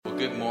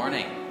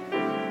morning.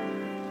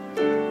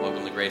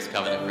 Welcome to Grace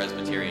Covenant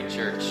Presbyterian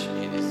Church.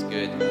 It is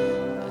good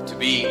to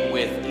be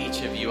with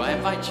each of you. I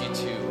invite you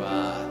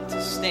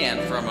to stand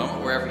for a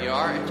moment wherever you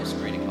are and just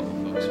greet a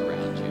couple folks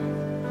around you.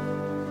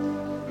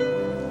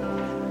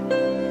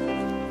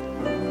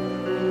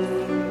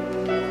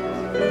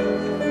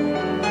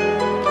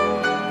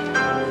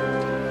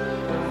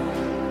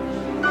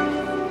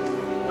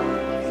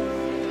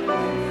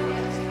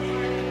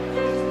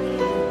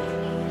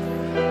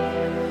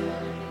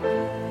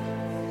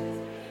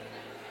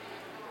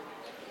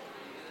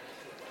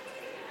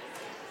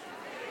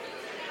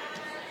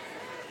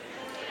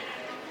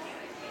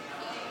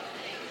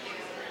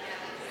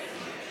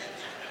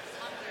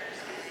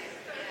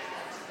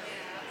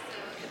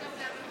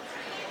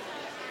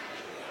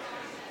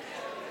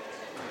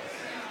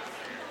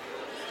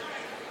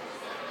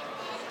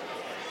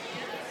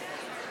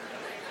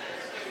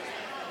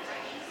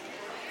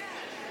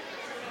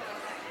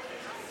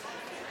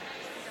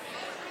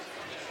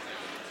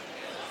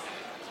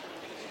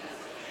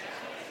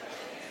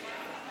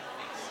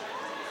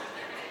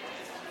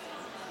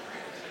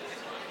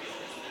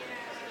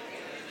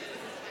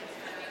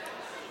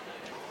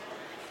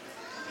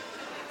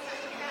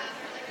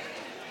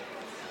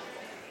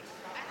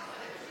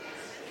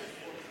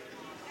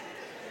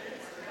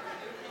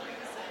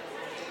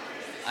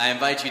 I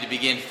invite you to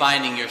begin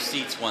finding your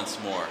seats once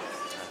more.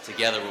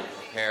 Together we'll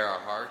prepare our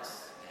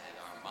hearts and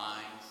our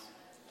minds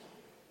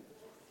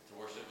to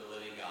worship the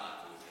living God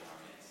who is in our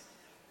midst.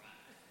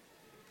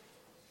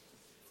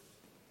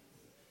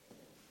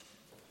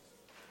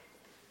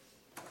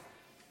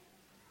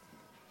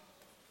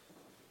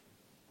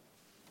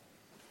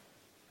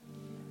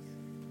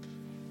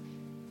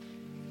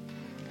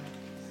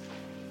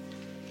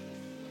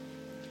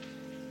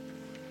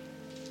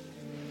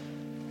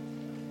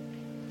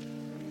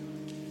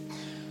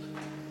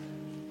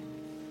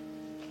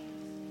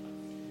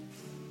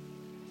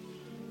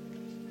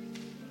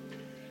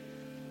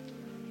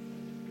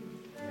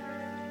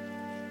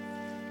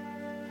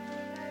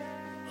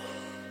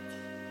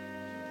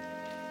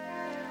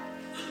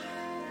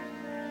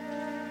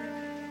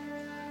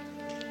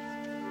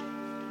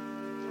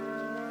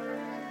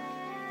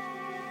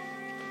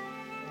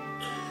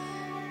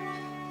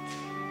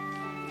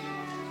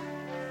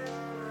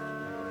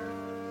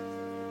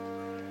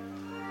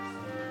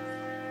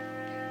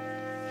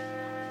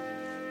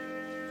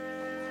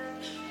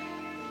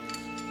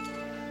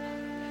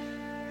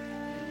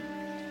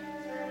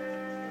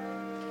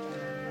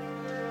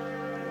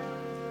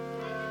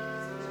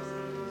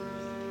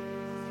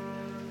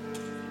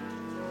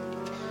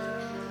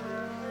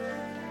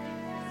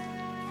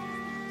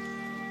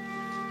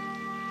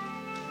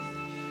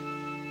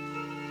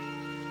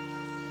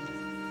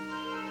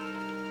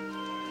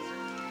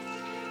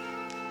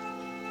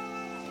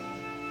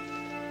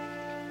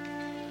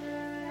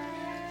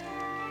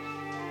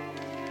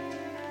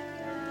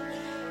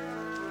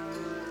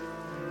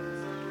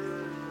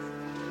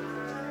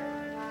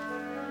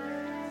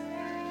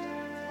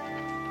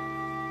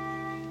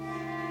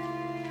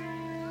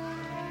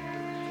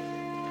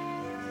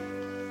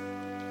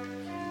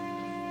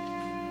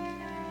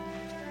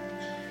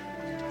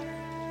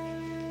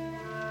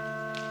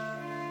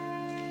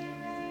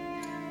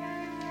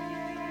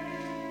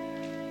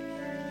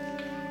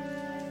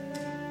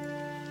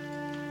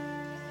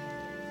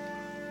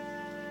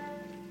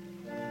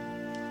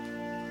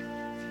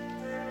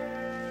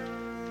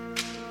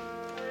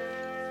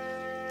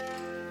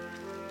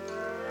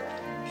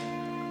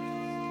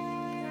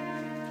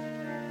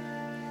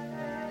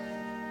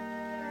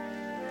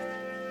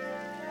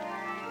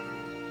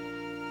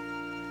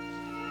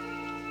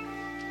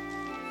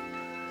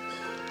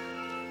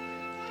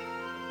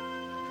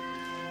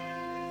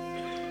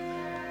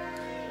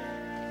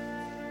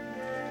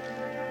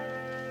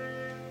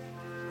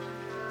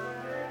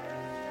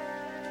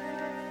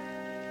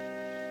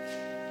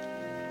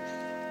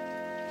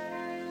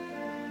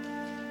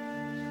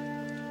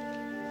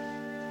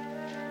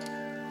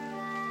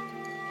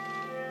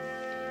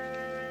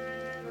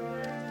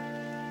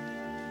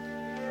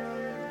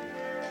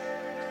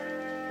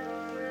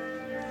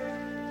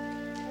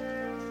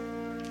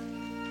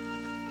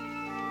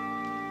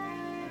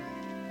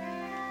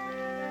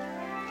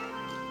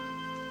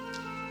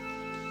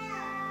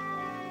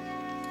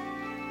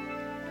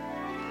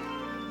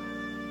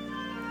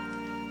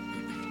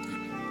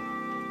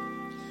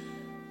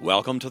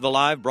 Welcome to the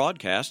live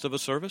broadcast of a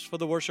service for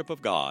the worship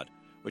of God,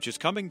 which is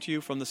coming to you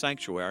from the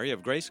sanctuary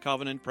of Grace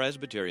Covenant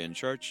Presbyterian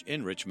Church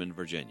in Richmond,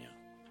 Virginia.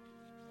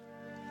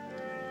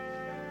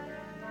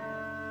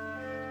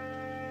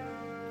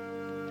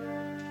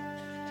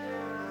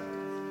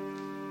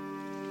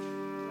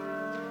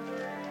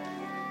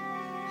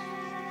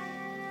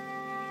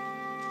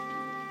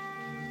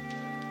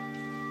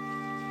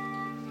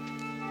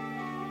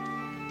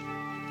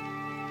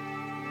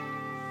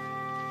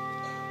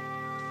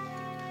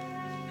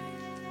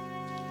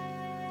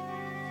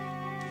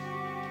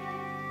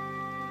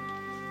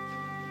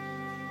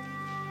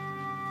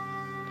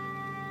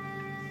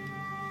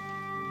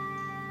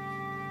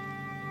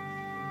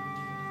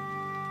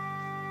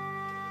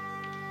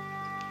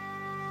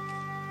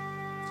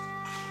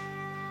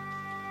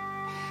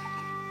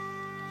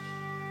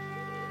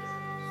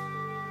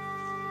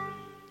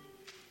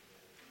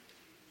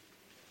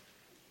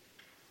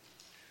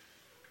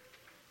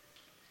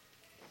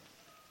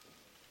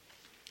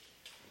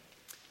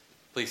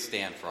 Please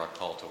stand for our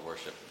call to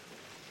worship.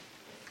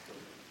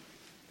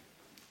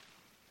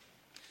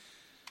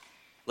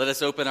 Let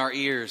us open our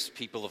ears,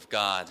 people of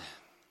God,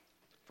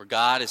 for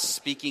God is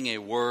speaking a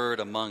word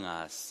among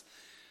us.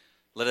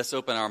 Let us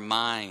open our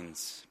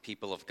minds,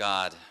 people of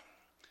God,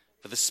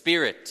 for the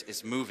Spirit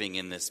is moving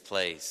in this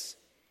place.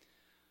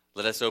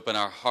 Let us open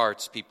our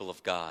hearts, people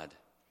of God,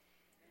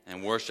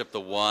 and worship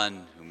the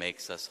one who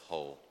makes us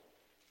whole.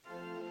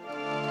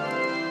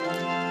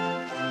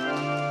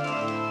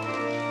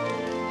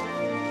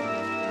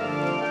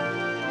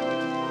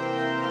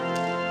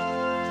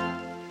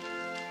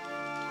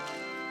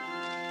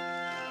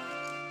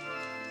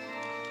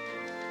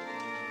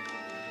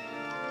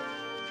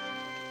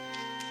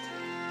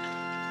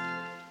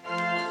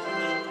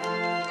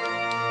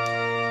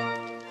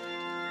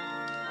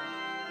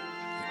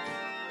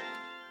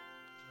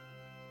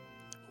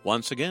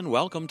 Once again,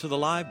 welcome to the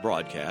live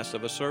broadcast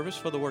of a service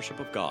for the worship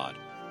of God,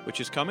 which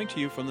is coming to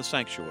you from the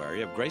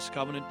sanctuary of Grace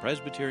Covenant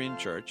Presbyterian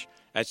Church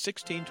at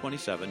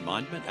 1627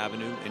 Monument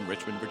Avenue in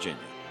Richmond, Virginia.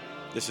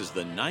 This is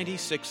the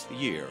 96th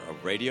year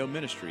of radio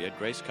ministry at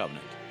Grace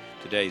Covenant.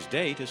 Today's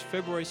date is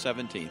February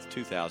 17th,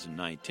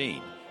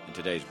 2019, and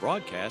today's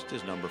broadcast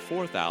is number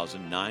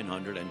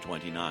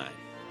 4929.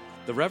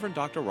 The Reverend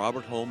Dr.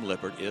 Robert Holm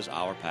Lippert is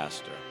our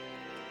pastor.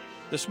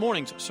 This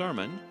morning's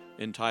sermon,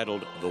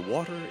 entitled The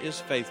Water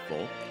is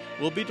Faithful,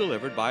 will be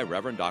delivered by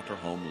Reverend Dr.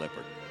 Holm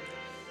Lippert.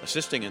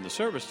 Assisting in the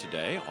service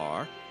today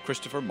are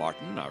Christopher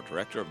Martin, our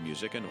Director of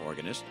Music and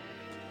Organist,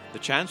 the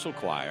Chancel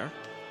Choir,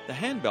 the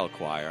Handbell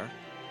Choir,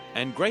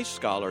 and Grace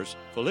Scholars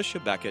Felicia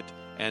Beckett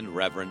and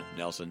Reverend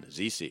Nelson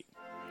Zisi.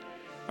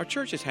 Our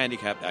church is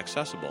handicapped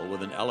accessible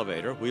with an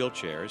elevator,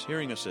 wheelchairs,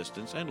 hearing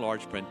assistance, and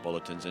large print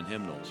bulletins and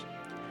hymnals.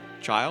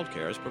 Child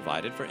care is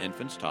provided for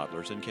infants,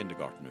 toddlers, and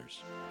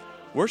kindergartners.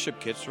 Worship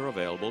kits are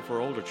available for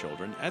older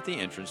children at the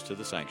entrance to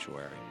the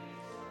sanctuary.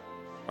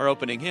 Our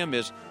opening hymn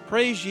is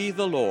Praise Ye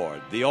the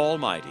Lord, the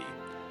Almighty,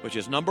 which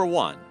is number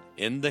 1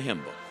 in the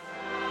hymn book.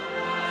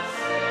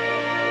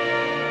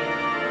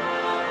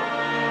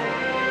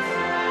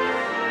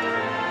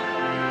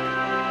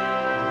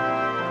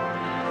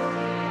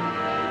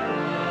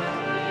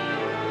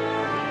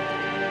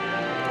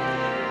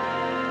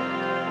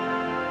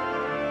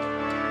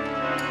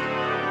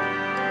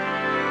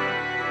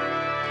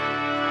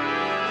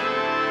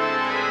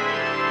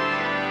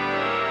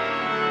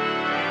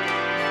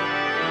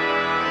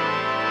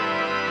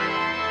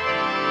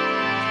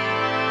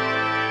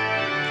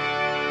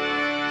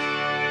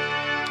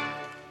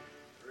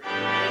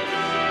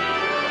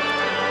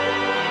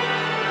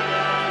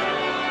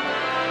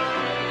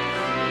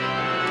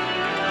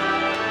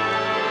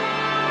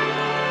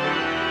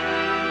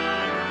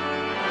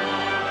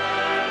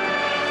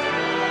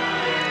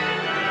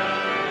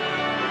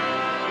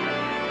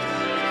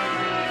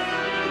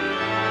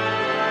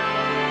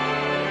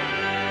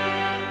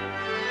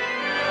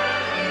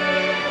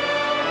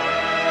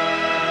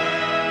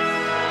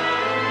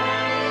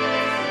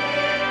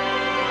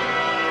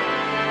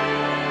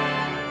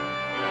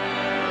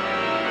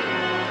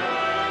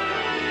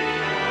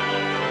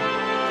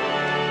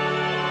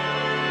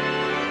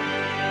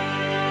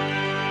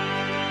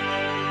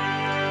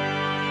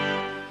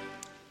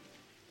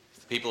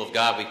 People of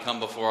God, we come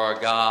before our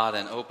God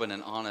and open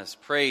an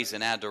honest praise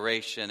and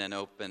adoration and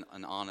open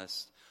an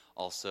honest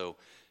also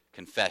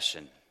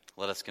confession.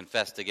 Let us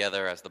confess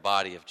together as the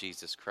body of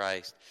Jesus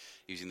Christ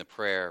using the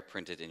prayer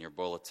printed in your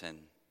bulletin.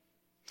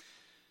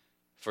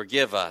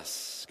 Forgive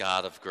us,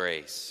 God of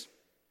grace,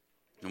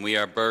 when we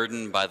are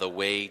burdened by the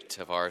weight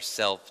of our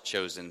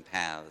self-chosen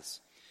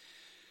paths.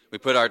 We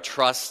put our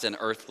trust in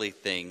earthly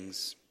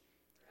things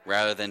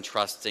rather than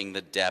trusting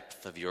the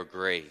depth of your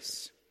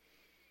grace.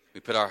 We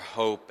put our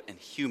hope in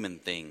human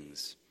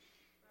things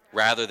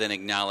rather than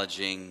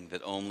acknowledging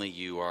that only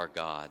you are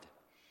God.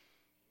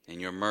 In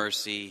your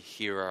mercy,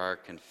 hear our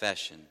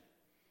confession.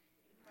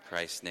 In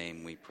Christ's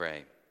name we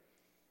pray.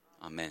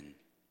 Amen.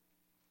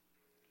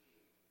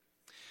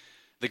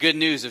 The good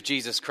news of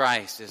Jesus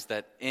Christ is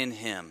that in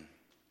him,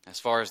 as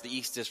far as the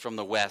east is from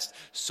the west,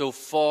 so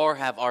far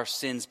have our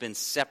sins been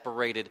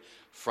separated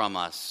from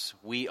us.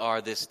 We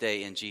are this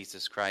day in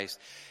Jesus Christ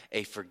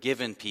a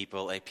forgiven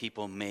people, a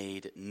people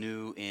made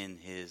new in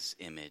his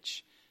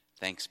image.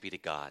 Thanks be to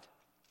God.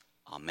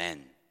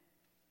 Amen.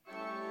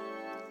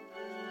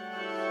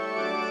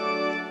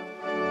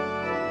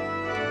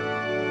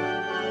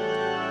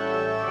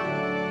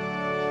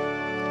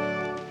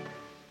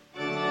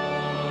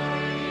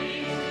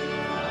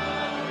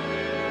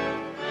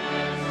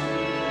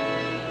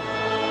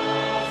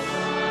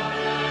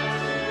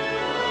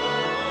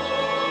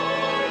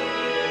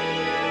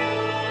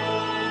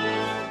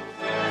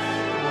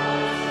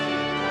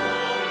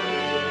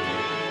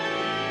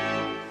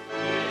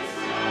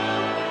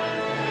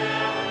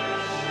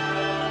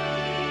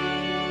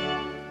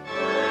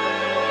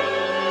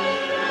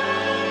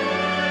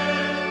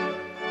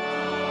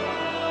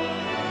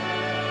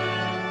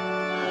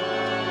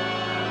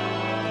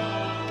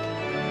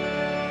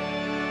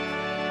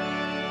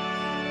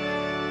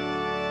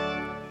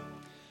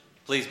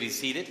 Please be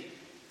seated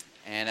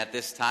And at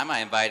this time, I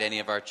invite any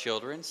of our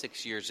children,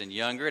 6 years and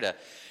younger, to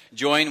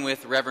join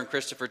with Reverend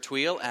Christopher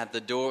Tweel at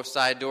the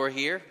side door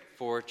here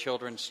for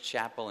Children's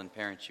Chapel. And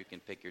parents, you can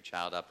pick your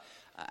child up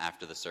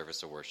after the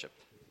service of worship.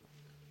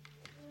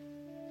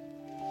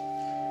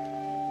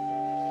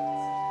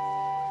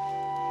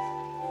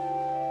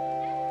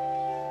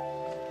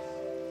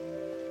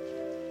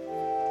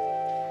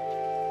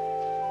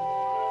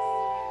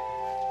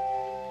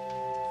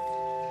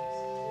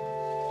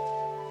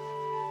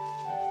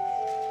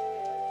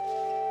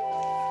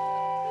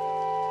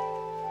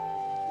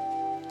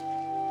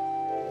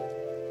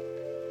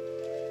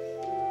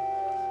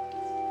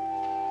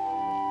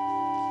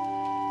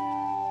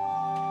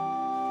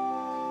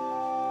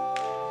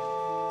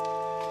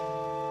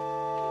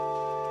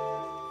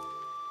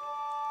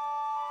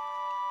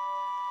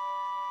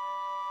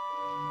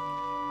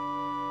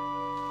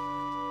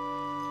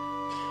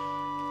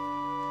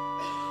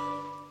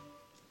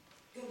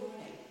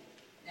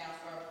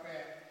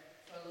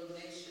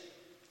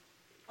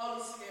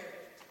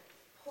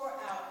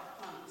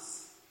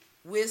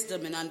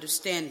 Wisdom and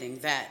understanding,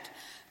 that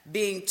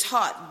being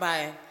taught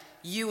by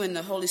you in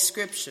the Holy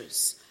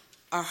Scriptures,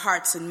 our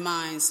hearts and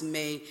minds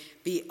may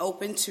be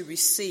open to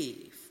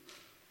receive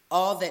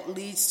all that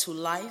leads to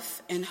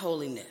life and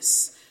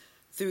holiness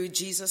through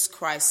Jesus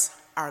Christ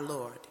our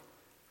Lord.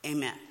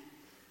 Amen.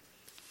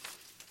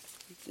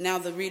 Now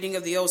the reading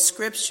of the Old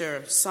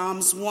Scripture,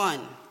 Psalms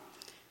 1.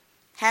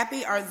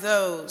 Happy are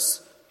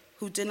those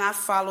who do not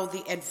follow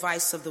the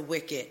advice of the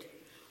wicked,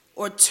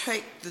 or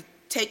take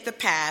the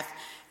path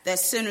that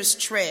sinners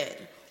tread,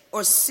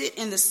 or sit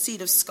in the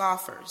seat of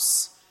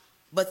scoffers.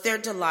 But their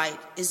delight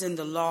is in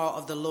the law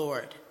of the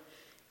Lord,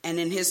 and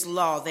in his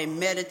law they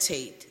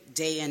meditate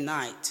day and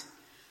night.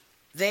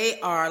 They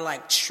are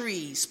like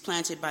trees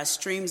planted by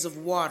streams of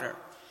water,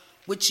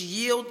 which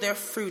yield their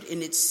fruit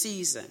in its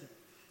season,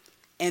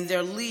 and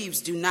their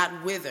leaves do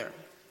not wither,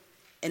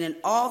 and in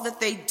all that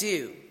they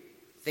do,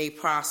 they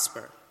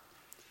prosper.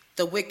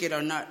 The wicked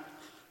are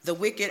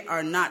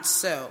not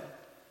so,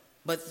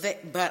 but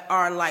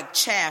are like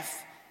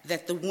chaff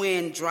that the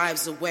wind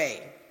drives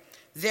away.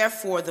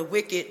 Therefore the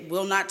wicked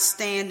will not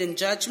stand in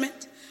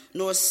judgment,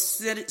 nor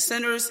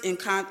sinners in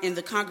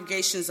the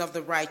congregations of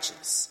the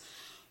righteous.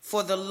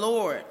 For the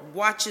Lord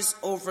watches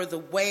over the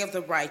way of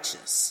the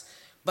righteous,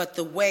 but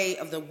the way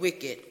of the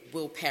wicked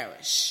will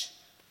perish.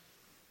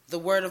 The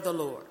word of the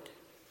Lord.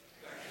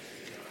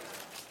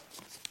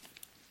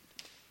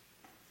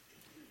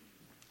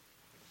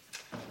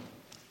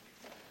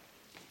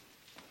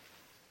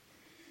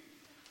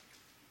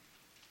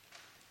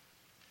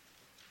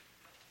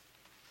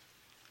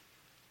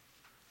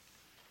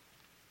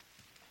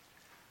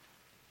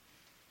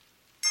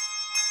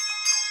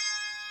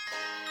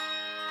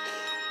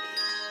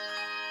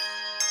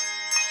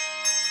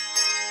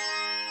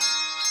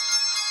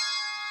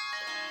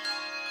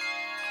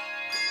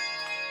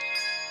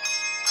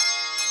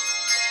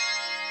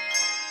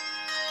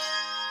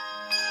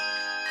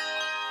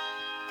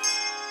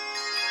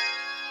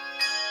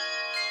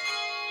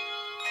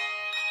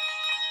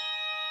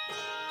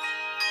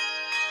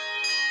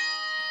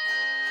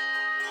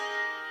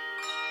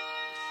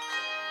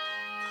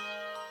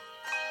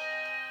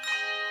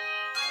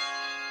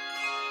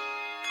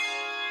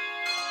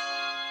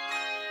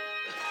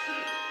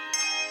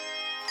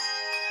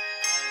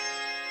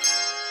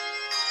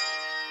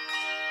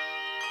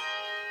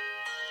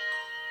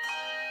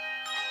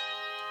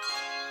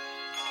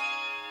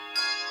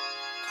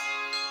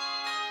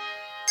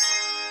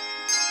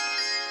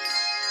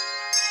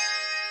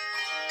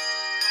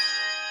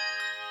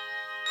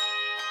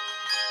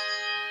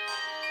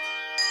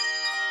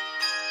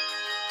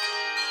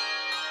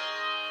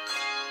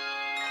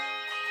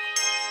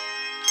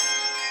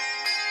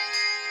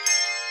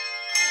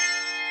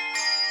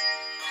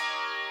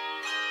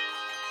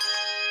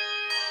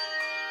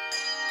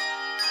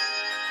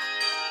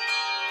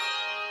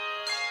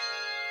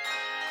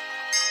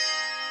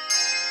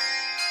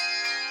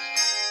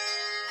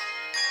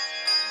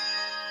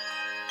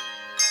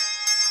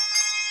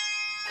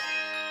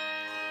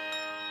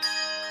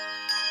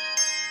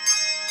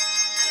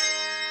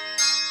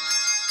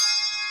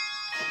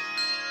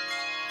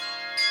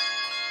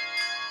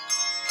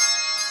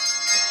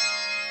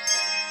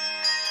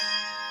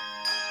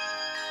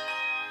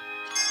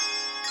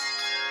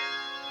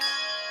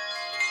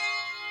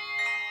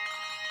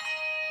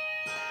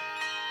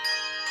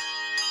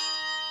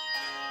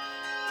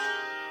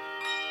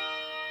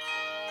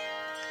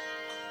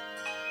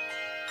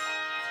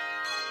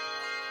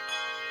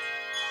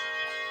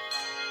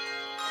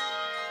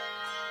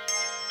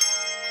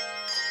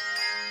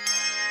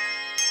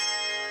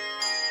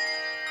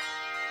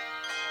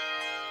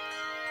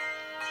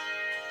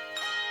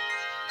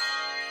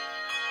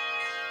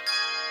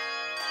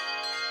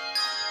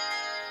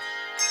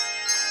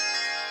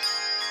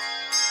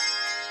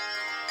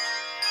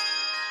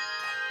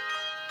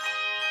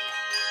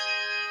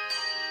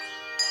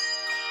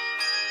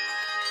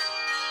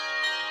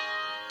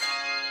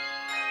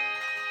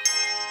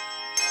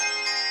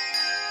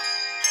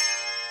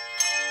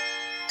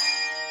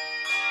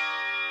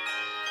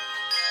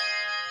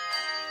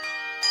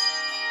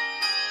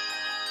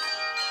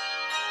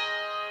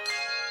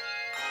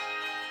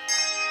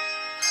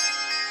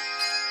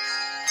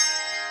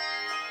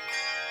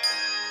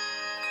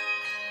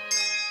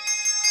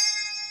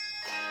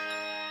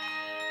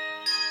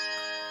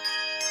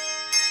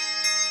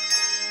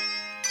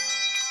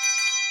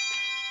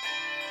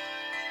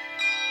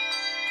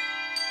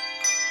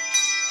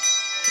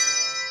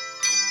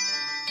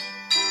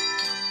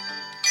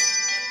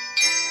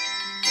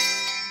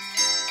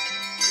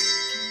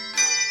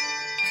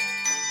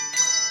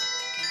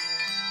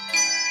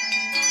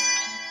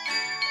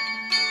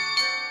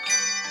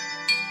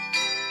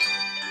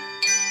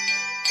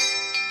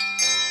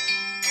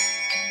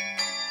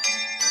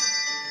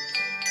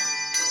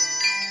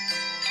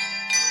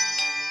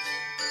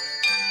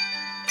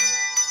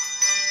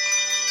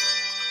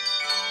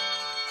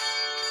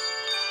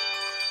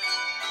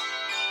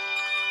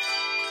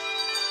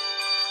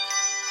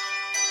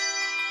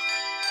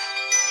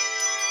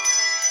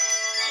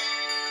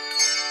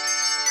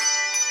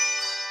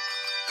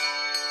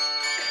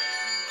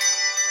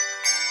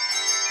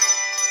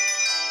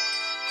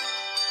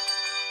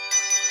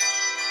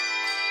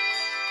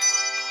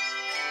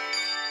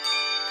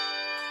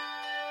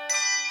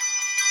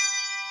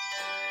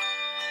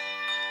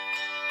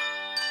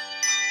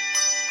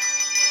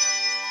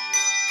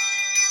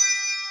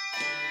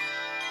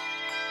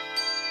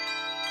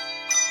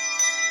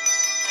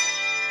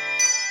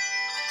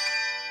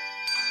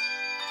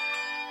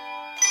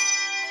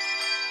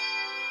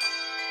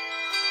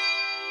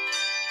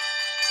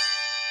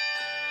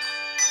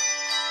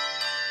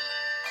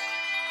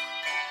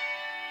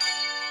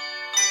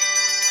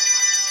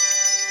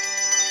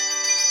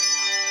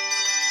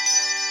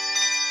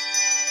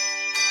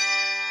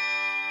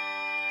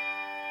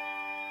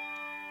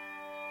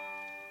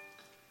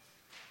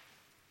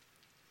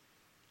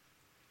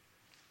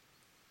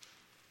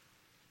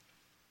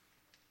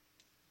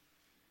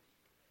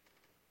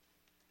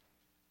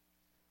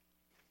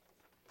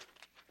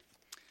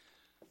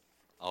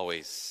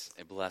 Always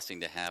a blessing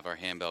to have our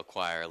handbell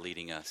choir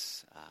leading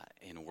us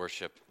in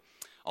worship.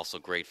 Also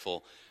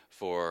grateful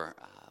for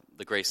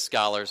the Grace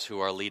Scholars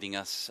who are leading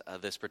us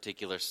this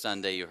particular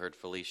Sunday. You heard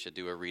Felicia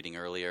do a reading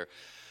earlier.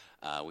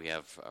 We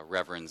have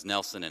Reverends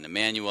Nelson and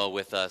Emmanuel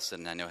with us,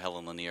 and I know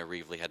Helen Lanier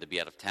Reevely had to be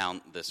out of town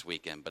this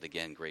weekend, but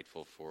again,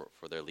 grateful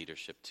for their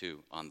leadership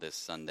too on this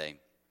Sunday.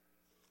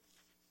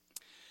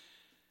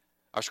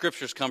 Our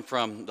scriptures come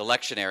from the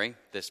lectionary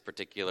this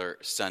particular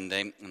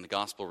Sunday, and the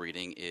gospel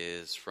reading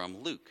is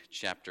from Luke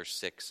chapter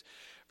 6,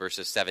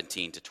 verses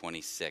 17 to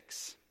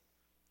 26.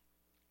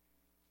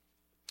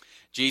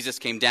 Jesus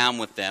came down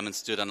with them and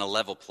stood on a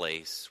level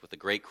place with a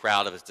great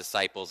crowd of his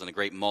disciples and a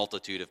great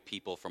multitude of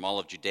people from all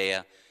of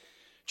Judea,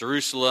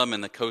 Jerusalem,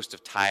 and the coast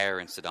of Tyre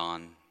and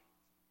Sidon.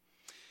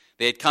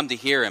 They had come to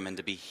hear him and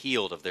to be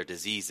healed of their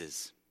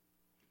diseases,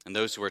 and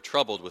those who were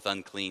troubled with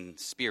unclean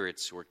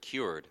spirits were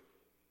cured.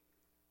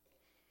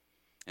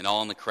 And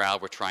all in the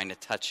crowd were trying to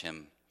touch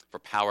him, for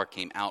power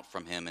came out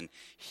from him and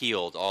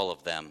healed all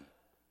of them.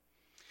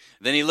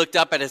 Then he looked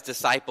up at his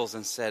disciples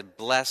and said,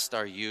 "Blessed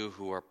are you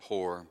who are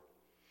poor,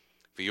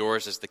 for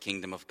yours is the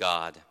kingdom of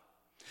God.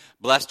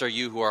 Blessed are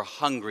you who are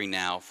hungry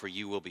now, for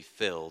you will be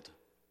filled.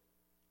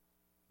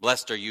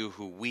 Blessed are you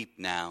who weep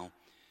now,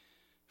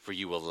 for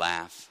you will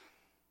laugh.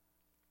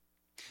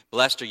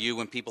 Blessed are you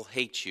when people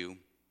hate you,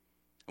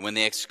 and when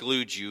they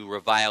exclude you,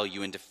 revile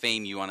you, and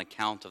defame you on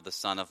account of the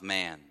Son of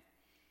Man.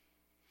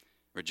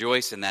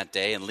 Rejoice in that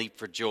day and leap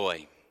for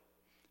joy,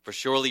 for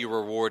surely your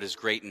reward is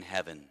great in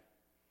heaven,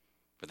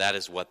 for that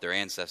is what their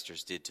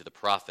ancestors did to the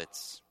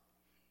prophets.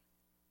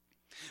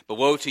 But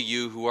woe to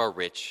you who are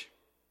rich,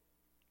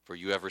 for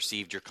you have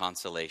received your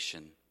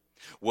consolation.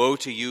 Woe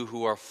to you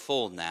who are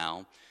full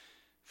now,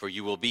 for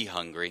you will be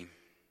hungry.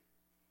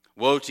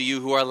 Woe to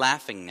you who are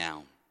laughing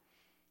now,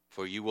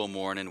 for you will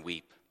mourn and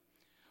weep.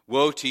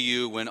 Woe to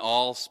you when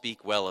all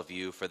speak well of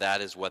you, for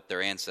that is what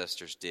their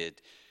ancestors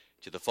did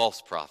to the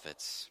false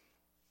prophets."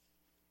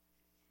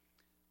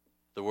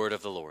 The word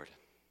of the Lord.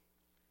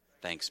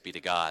 Thanks be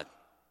to God.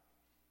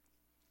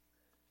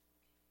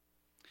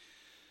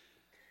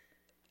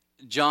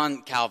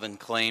 John Calvin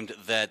claimed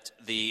that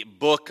the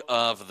book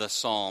of the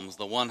Psalms,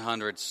 the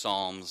 100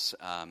 Psalms,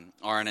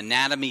 are an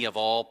anatomy of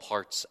all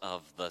parts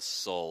of the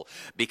soul,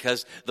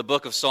 because the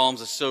book of Psalms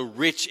is so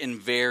rich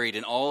and varied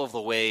in all of the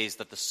ways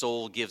that the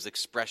soul gives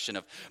expression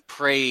of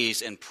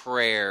praise and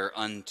prayer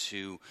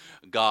unto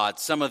God.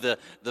 Some of the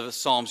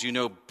Psalms,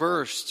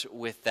 burst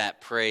with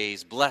that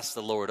praise. Bless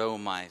the Lord, O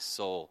my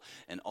soul,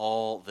 and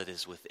all that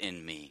is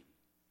within me.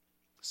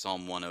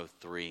 Psalm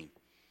 103.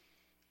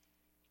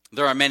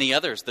 There are many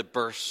others that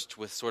burst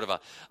with sort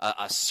of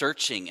a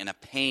searching and a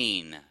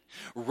pain.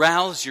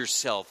 Rouse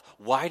yourself.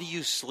 Why do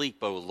you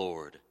sleep, O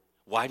Lord?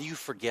 Why do you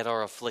forget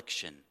our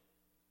affliction?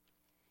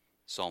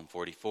 Psalm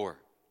 44.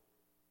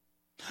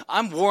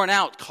 I'm worn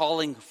out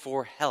calling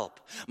for help.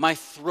 My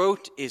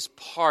throat is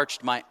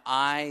parched. My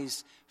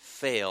eyes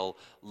fail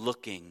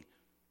looking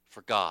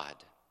for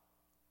God.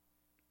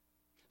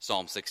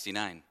 Psalm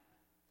 69.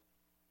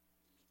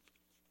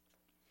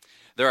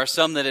 There are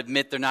some that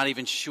admit they're not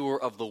even sure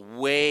of the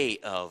way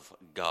of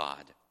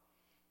God.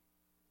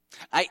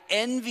 I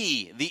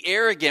envy the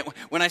arrogant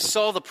when I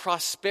saw the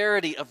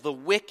prosperity of the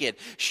wicked.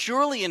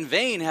 Surely in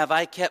vain have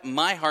I kept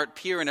my heart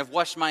pure and have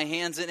washed my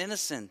hands in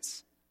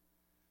innocence.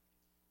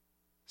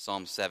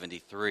 Psalm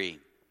 73.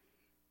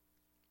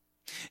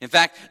 In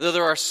fact, though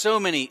there are so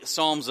many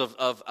psalms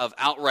of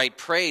outright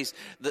praise,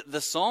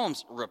 the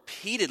Psalms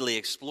repeatedly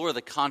explore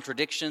the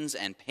contradictions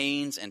and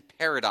pains and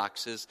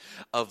paradoxes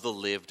of the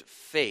lived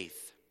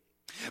faith.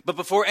 But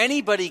before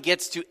anybody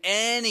gets to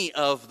any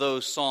of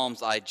those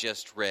Psalms I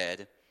just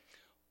read,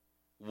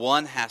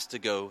 one has to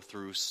go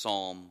through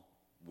Psalm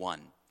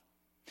 1.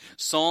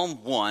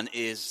 Psalm 1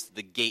 is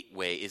the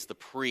gateway, is the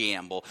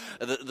preamble,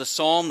 the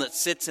psalm that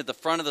sits at the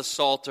front of the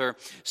Psalter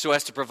so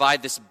as to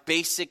provide this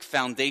basic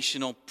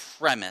foundational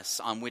premise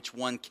on which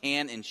one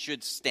can and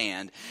should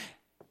stand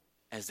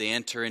as they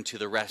enter into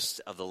the rest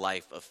of the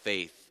life of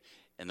faith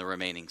in the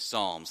remaining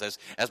Psalms.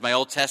 As my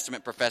Old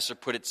Testament professor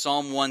put it,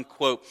 Psalm 1,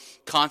 quote,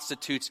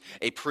 constitutes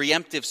a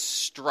preemptive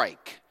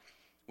strike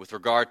with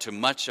regard to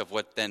much of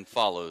what then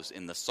follows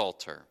in the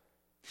Psalter.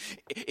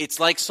 It's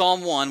like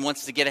Psalm 1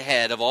 wants to get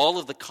ahead of all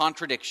of the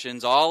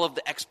contradictions, all of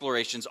the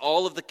explorations,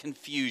 all of the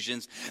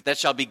confusions that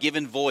shall be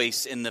given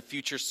voice in the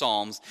future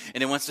Psalms,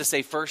 and it wants to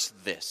say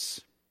first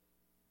this.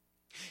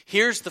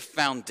 Here's the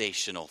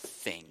foundational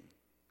thing.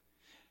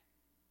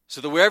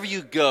 So that wherever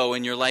you go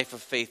in your life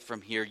of faith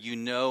from here, you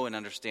know and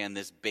understand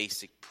this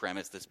basic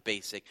premise, this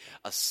basic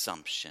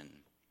assumption.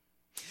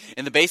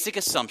 And the basic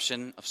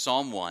assumption of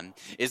Psalm 1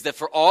 is that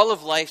for all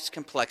of life's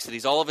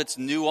complexities, all of its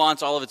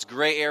nuance, all of its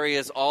gray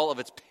areas, all of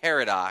its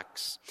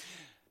paradox,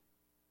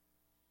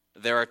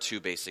 there are two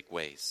basic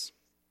ways.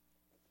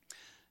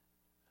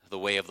 The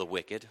way of the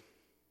wicked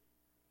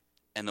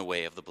and the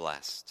way of the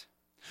blessed.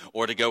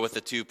 Or to go with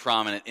the two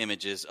prominent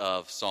images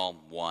of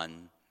Psalm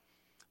 1,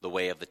 the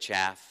way of the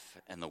chaff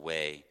and the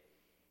way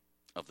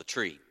of the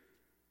tree.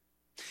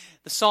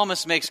 The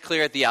psalmist makes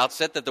clear at the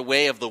outset that the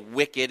way of the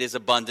wicked is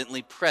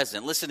abundantly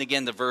present. Listen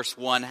again to verse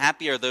 1.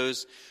 Happy are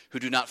those who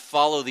do not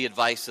follow the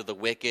advice of the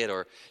wicked,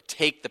 or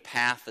take the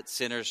path that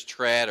sinners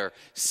tread, or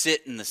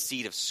sit in the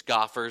seat of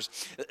scoffers.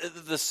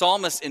 The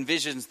psalmist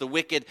envisions the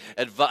wicked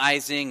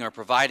advising or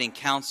providing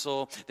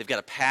counsel. They've got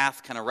a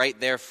path kind of right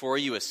there for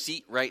you, a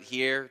seat right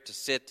here to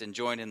sit and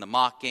join in the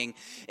mocking.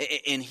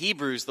 In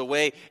Hebrews,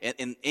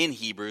 in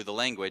Hebrew, the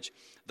language,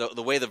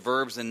 the way the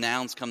verbs and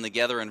nouns come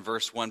together in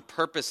verse 1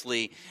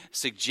 purposely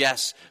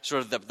suggests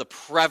sort of the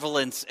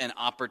prevalence and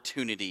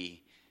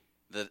opportunity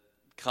that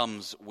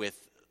comes with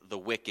the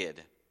wicked.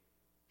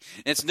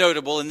 And it's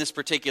notable in this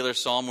particular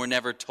psalm, we're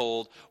never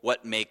told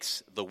what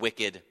makes the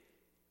wicked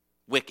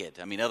wicked.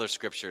 I mean, other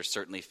scriptures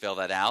certainly fill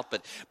that out,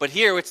 but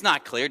here it's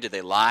not clear. Did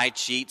they lie,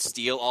 cheat,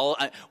 steal?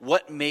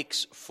 What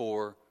makes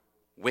for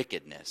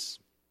wickedness?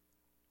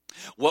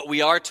 What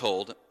we are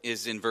told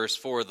is in verse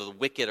 4, the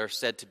wicked are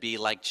said to be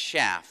like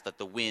chaff that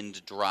the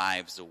wind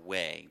drives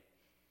away.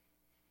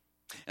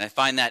 And I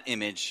find that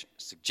image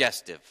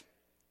suggestive.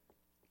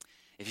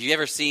 If you've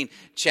ever seen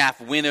chaff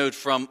winnowed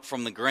from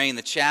the grain,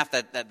 the chaff,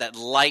 that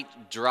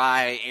light,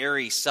 dry,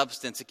 airy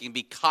substance, it can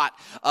be caught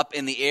up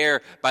in the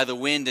air by the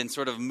wind and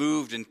sort of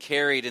moved and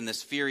carried in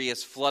this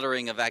furious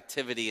fluttering of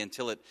activity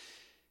until it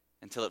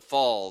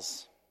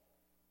falls.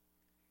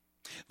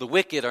 The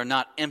wicked are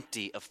not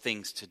empty of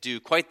things to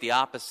do. Quite the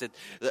opposite.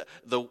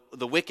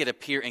 The wicked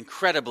appear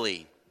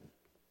incredibly,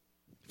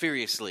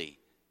 furiously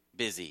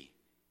busy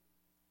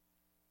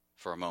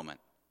for a moment.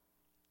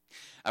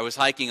 I was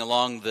hiking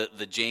along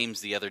the James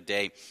the other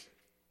day,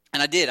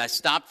 and I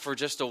stopped for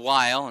just a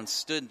while and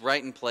stood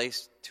right in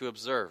place to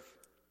observe.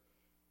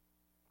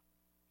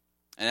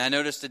 And I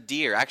noticed a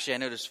deer. Actually, I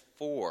noticed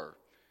 4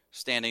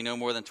 standing no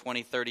more than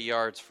 20, 30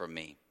 yards from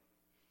me.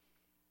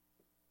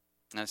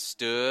 And I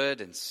stood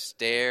and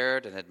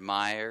stared and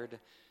admired,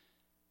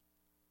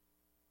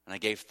 and I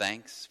gave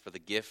thanks for the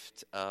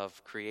gift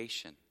of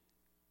creation.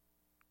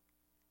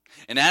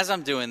 And as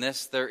I'm doing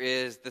this, there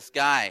is this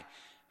guy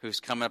who's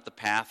coming up the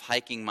path,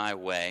 hiking my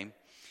way.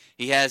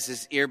 He has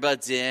his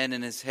earbuds in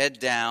and his head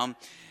down,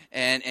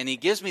 and he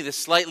gives me this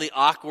slightly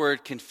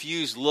awkward,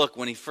 confused look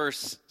when he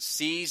first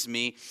sees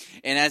me.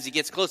 And as he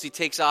gets close, he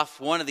takes off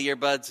one of the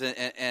earbuds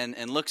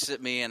and looks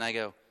at me, and I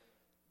go,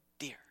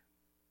 "Deer."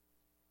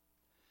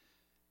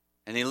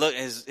 And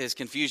his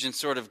confusion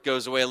sort of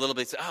goes away a little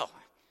bit. He says, "Oh,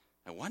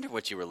 I wonder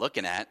what you were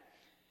looking at."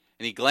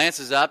 And he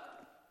glances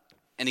up,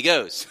 and he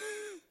goes.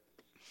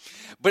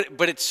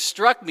 But it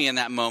struck me in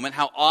that moment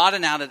how odd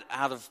and out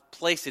of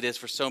place it is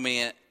for so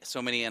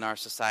many in our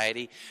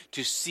society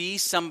to see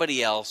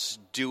somebody else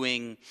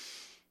doing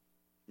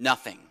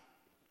nothing.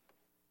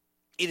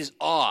 It is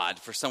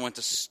odd for someone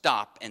to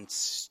stop and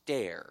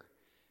stare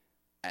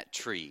at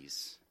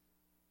trees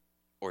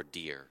or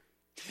deer.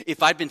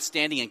 If I'd been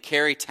standing in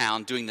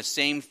Carytown doing the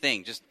same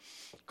thing, just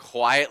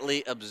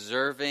quietly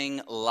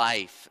observing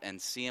life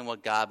and seeing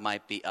what God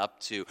might be up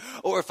to.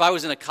 Or if I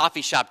was in a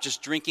coffee shop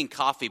just drinking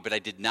coffee, but I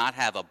did not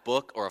have a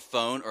book or a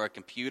phone or a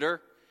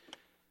computer,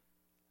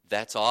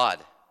 that's odd.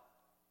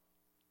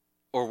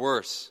 Or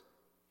worse,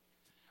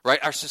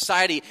 right? Our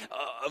society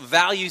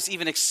values,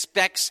 even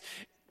expects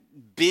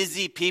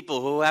busy people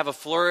who have a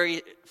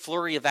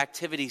flurry of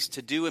activities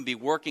to do and be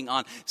working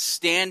on.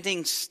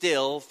 Standing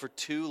still for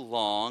too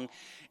long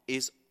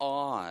is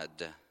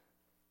odd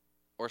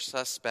or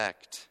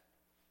suspect.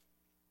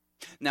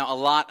 Now, a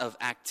lot of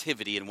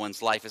activity in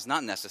one's life is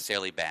not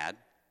necessarily bad.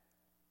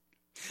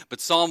 But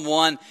Psalm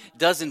 1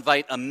 does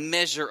invite a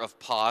measure of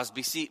pause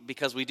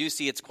because we do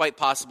see it's quite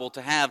possible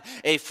to have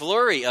a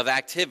flurry of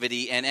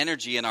activity and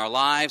energy in our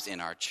lives, in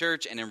our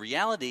church, and in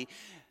reality,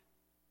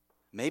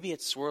 maybe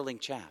it's swirling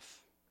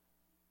chaff.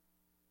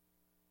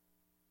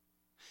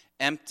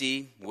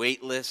 Empty,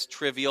 weightless,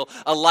 trivial,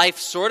 a life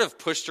sort of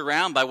pushed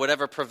around by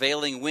whatever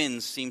prevailing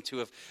winds seem to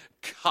have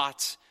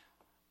caught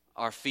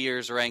our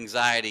fears or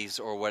anxieties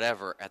or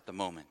whatever at the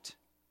moment.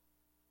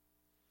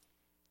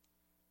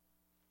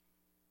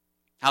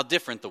 How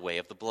different the way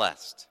of the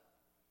blessed.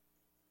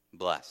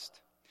 Blessed.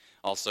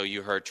 Also,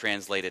 you heard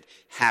translated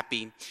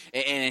happy.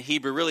 And in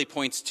Hebrew really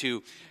points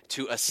to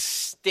a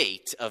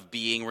state of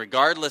being,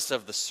 regardless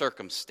of the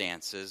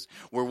circumstances,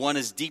 where one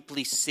is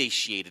deeply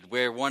satiated,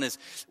 where one is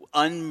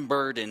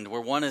unburdened,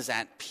 where one is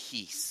at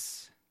peace.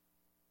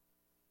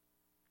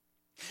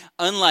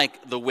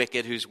 Unlike the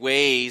wicked, whose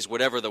ways,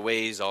 whatever the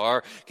ways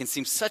are, can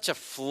seem such a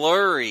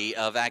flurry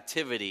of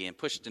activity and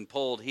pushed and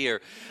pulled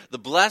here, the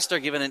blessed are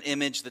given an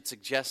image that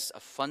suggests a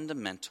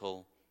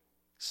fundamental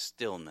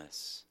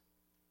stillness.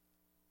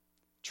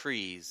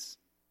 Trees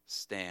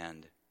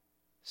stand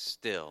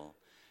still.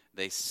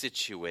 They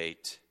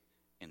situate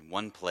in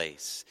one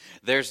place.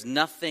 There's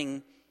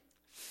nothing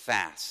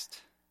fast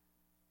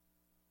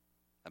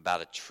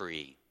about a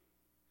tree.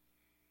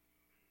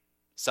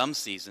 Some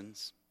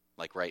seasons,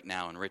 like right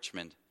now in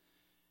Richmond,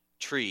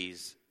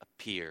 trees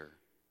appear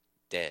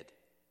dead.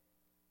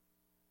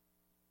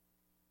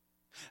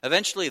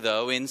 Eventually,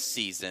 though, in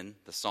season,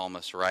 the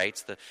psalmist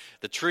writes,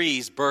 the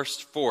trees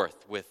burst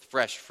forth with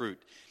fresh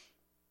fruit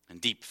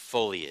and deep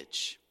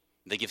foliage.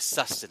 They give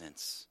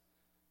sustenance.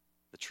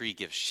 The tree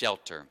gives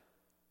shelter.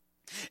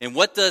 And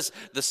what does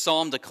the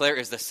psalm declare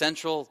is the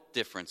central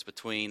difference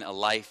between a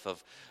life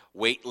of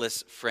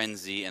weightless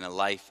frenzy and a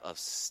life of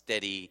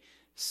steady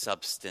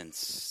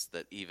substance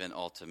that even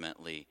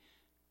ultimately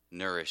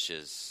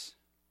nourishes.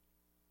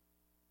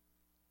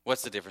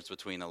 What's the difference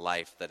between a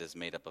life that is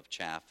made up of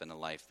chaff and a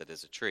life that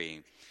is a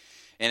tree?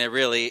 And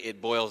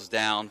it boils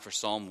down for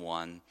Psalm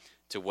 1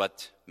 to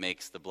what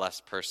makes the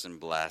blessed person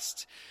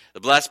blessed. The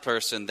blessed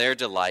person, their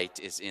delight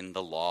is in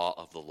the law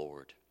of the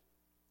Lord.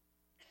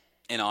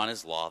 And on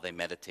his law they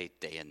meditate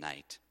day and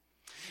night.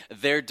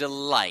 Their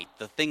delight,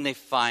 the thing they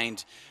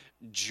find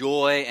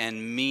joy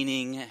and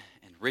meaning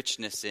and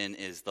richness in,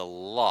 is the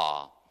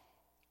law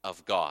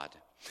of God.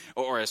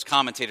 Or as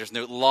commentators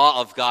note, law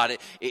of God,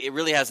 it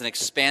really has an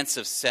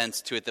expansive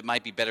sense to it that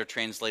might be better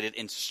translated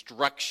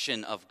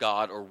instruction of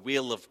God or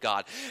will of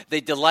God.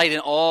 They delight in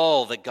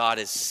all that God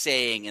is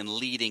saying and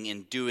leading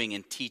and doing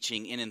and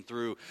teaching in and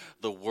through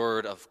the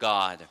Word of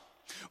God.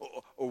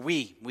 Or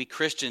we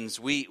Christians,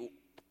 we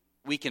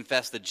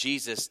confess that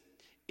Jesus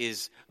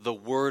is the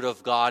Word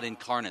of God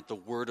incarnate, the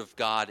Word of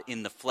God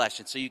in the flesh.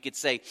 And so you could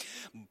say,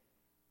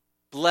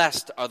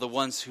 blessed are the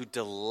ones who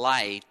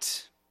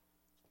delight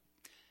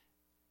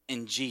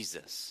in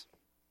Jesus,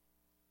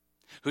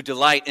 who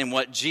delight in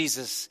what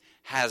Jesus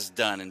has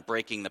done in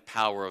breaking the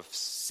power of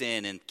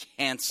sin and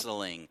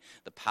canceling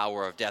the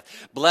power of death.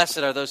 Blessed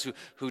are those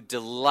who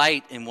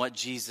delight in what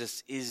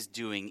Jesus is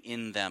doing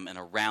in them and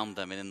around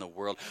them and in the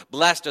world.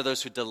 Blessed are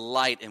those who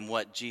delight in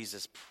what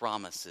Jesus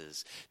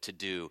promises to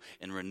do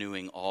in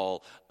renewing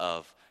all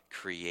of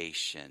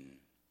creation.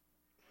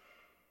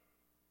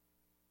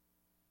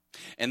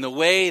 And the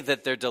way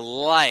that their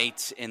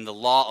delight in the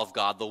law of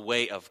God, the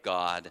way of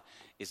God,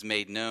 is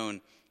made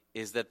known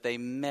is that they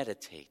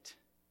meditate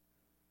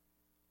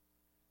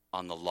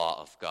on the law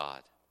of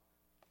God,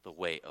 the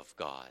way of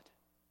God,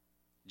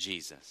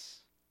 Jesus.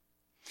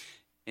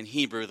 In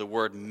Hebrew, the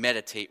word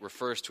meditate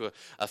refers to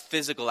a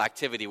physical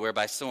activity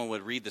whereby someone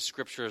would read the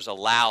scriptures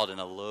aloud in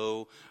a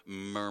low,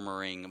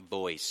 murmuring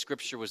voice.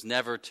 Scripture was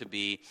never to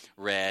be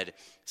read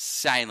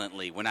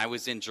silently. When I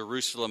was in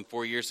Jerusalem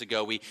 4 years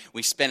ago, we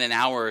spent an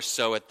hour or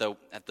so at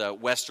the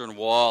Western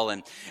Wall,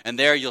 and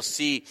there you'll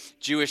see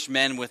Jewish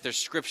men with their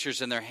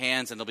scriptures in their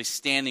hands, and they'll be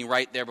standing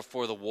right there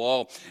before the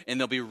wall, and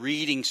they'll be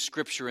reading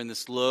scripture in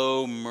this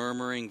low,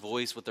 murmuring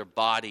voice with their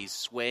bodies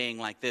swaying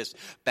like this,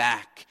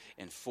 back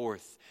and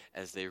forth.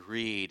 As they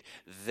read,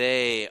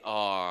 they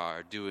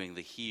are doing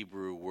the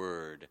Hebrew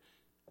word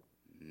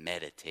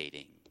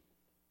meditating.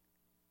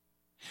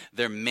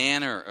 Their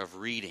manner of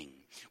reading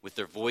with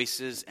their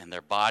voices and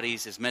their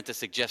bodies is meant to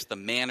suggest the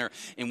manner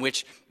in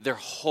which their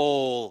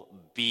whole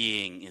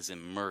being is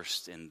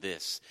immersed in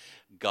this,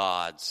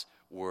 God's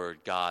word,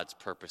 God's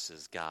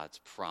purposes, God's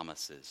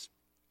promises.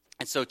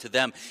 And so to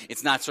them,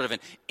 it's not sort of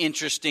an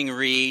interesting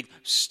read,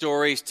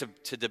 stories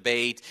to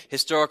debate,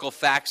 historical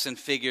facts and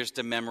figures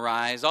to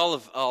memorize, all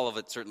of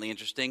it certainly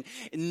interesting.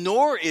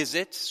 Nor is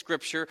it,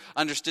 Scripture,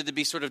 understood to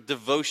be sort of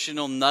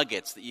devotional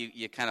nuggets that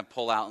you kind of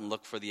pull out and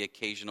look for the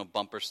occasional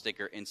bumper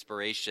sticker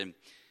inspiration.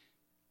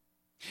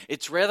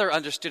 It's rather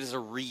understood as a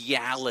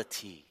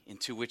reality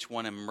into which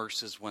one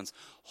immerses one's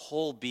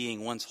whole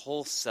being, one's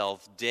whole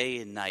self, day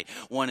and night.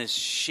 One is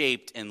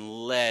shaped and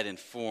led and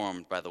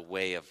formed by the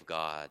way of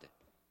God.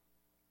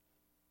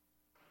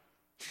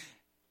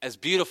 As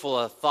beautiful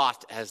a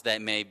thought as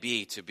that may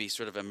be, to be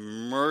sort of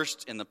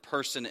immersed in the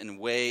person and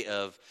way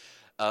of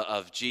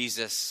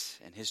Jesus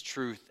and his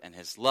truth and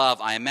his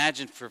love, I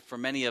imagine for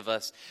many of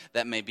us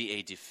that may be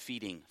a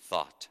defeating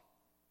thought.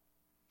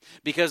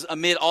 Because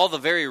amid all the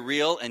very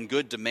real and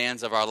good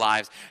demands of our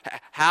lives,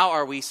 how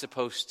are we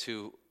supposed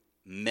to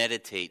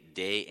meditate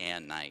day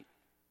and night?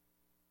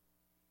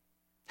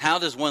 How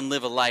does one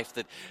live a life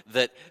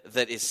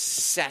that is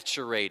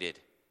saturated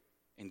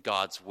in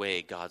God's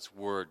way, God's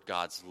word,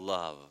 God's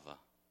love?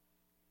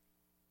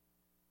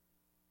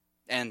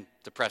 And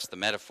to press the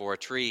metaphor, a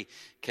tree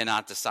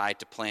cannot decide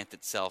to plant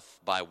itself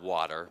by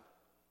water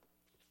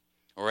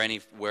or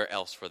anywhere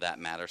else for that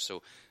matter.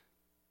 So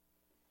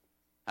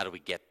how do we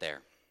get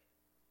there?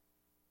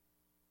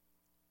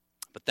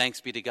 But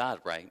thanks be to God,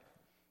 right?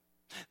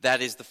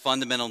 That is the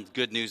fundamental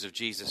good news of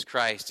Jesus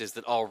Christ, is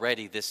that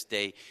already this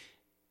day,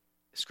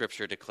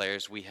 Scripture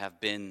declares, we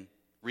have been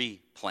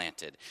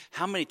replanted.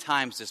 How many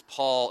times does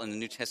Paul in the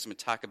New Testament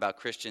talk about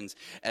Christians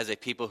as a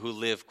people who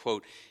live,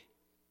 quote,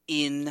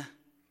 in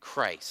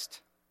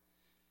Christ?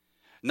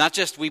 Not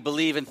just we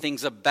believe in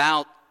things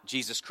about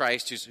Jesus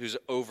Christ who's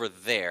over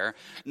there.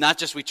 Not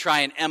just we try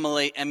and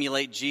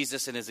emulate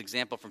Jesus and his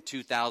example from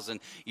 2,000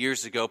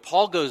 years ago.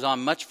 Paul goes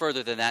on much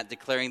further than that,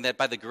 declaring that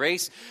by the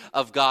grace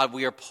of God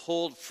we are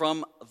pulled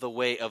from the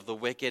way of the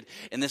wicked.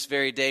 In this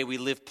very day we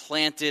live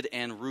planted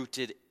and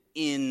rooted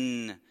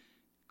in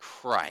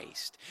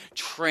Christ.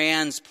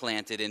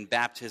 Transplanted in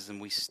baptism,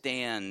 we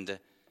stand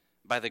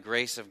by the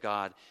grace of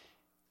God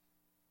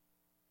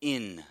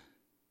in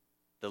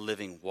the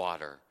living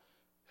water,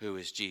 who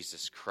is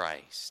Jesus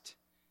Christ.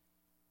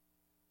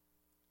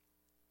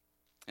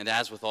 And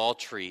as with all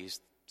trees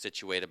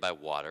situated by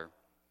water,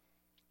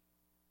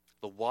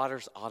 the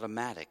water's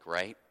automatic,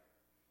 right?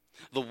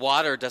 The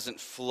water doesn't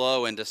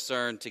flow and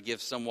discern to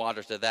give some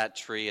water to that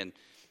tree and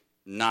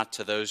not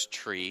to those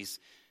trees.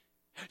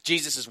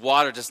 Jesus'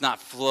 water does not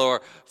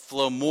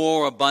flow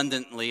more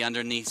abundantly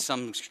underneath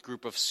some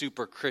group of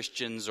super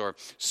Christians or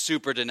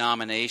super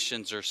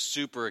denominations or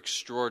super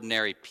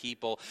extraordinary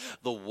people.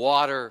 The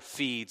water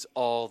feeds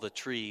all the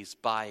trees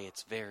by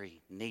its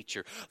very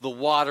nature. The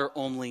water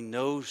only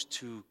knows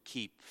to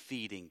keep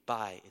feeding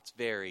by its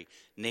very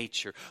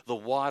nature. The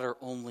water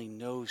only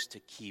knows to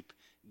keep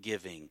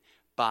giving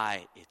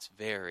by its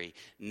very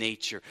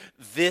nature.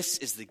 This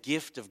is the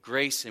gift of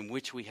grace in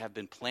which we have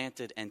been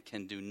planted and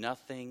can do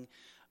nothing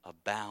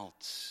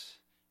about.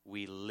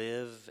 We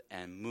live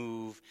and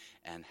move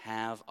and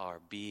have our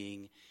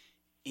being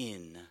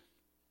in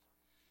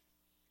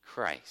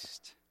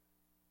Christ.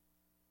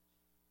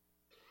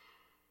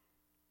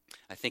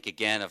 I think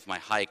again of my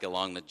hike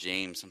along the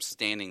James. I'm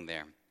standing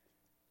there.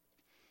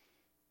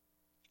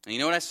 And you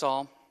know what I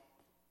saw?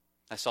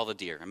 I saw the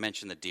deer. I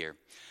mentioned the deer.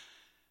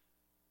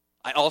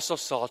 I also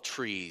saw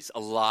trees,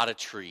 a lot of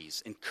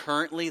trees, and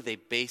currently they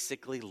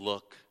basically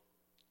look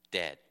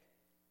dead.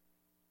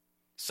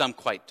 Some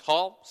quite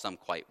tall, some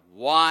quite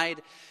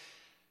wide,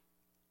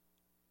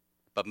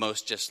 but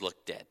most just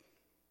look dead.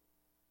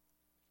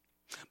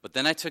 But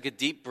then I took a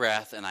deep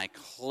breath and I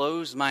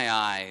closed my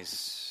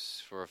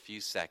eyes for a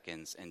few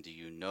seconds, and do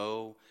you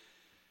know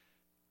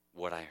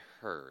what I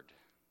heard?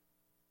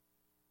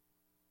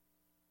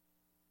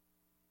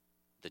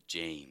 The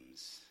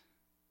James.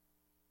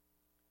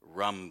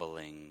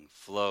 Rumbling,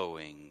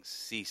 flowing,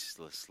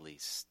 ceaselessly,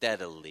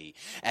 steadily,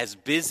 as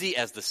busy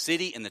as the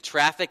city and the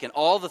traffic and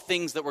all the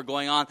things that were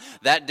going on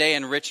that day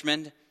in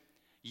Richmond.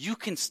 You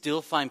can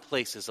still find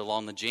places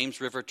along the James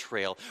River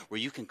Trail where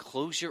you can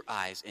close your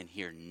eyes and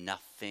hear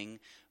nothing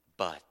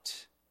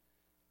but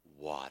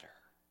water.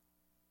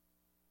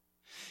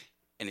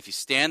 And if you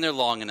stand there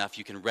long enough,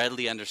 you can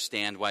readily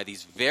understand why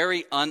these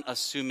very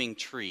unassuming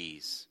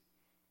trees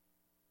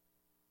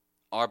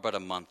are but a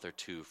month or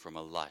two from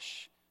a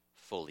lush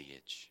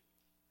foliage.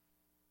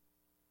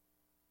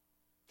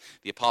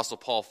 The Apostle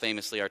Paul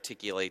famously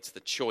articulates the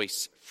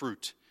choice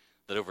fruit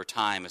that over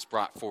time is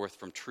brought forth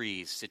from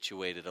trees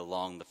situated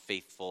along the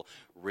faithful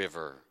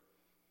river.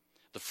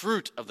 The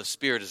fruit of the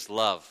Spirit is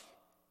love,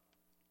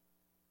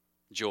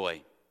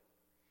 joy,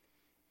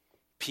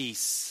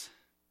 peace,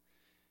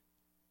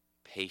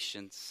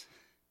 patience,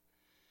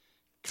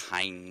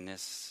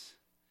 kindness,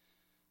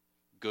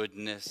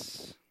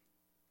 goodness,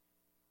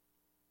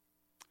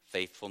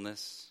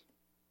 faithfulness,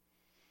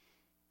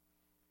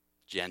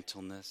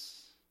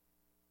 gentleness,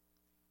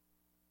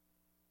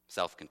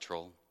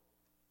 self-control.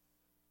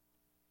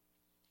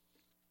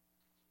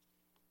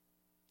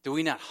 Do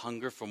we not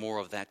hunger for more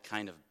of that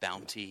kind of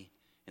bounty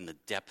in the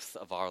depth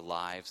of our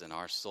lives and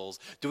our souls?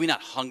 Do we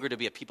not hunger to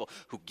be a people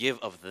who give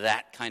of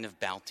that kind of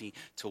bounty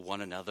to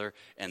one another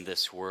and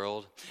this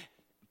world?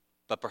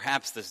 But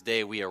perhaps this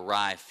day we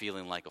arrive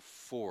feeling like a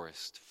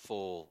forest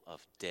full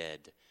of dead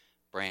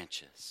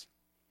branches.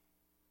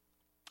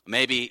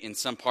 Maybe in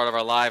some part of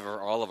our life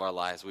or all of our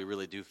lives, we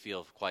really do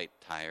feel quite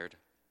tired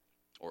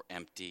or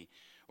empty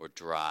or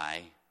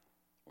dry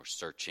or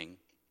searching.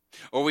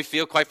 Or we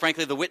feel, quite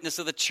frankly, the witness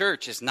of the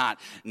church is not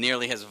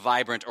nearly as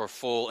vibrant or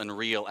full and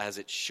real as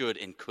it should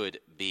and could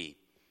be.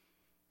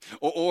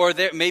 Or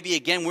there, maybe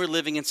again we're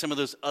living in some of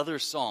those other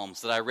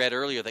psalms that I read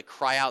earlier that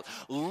cry out,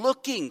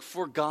 looking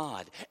for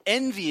God,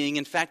 envying,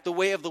 in fact, the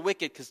way of the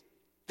wicked because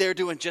they're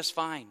doing just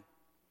fine.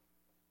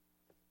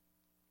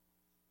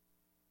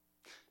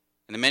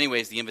 And in many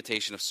ways, the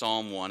invitation of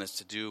Psalm 1 is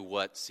to do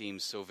what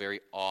seems so very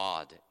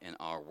odd in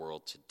our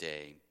world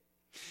today.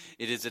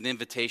 It is an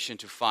invitation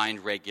to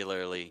find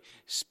regularly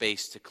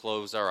space to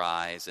close our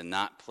eyes and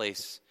not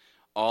place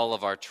all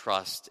of our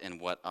trust in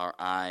what our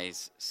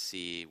eyes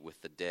see with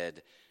the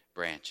dead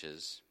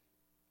branches.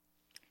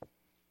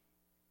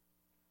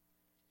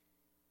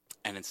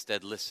 And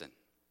instead listen.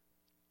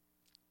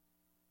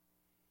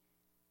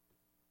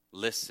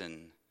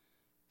 Listen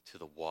to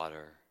the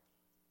water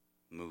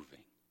moving.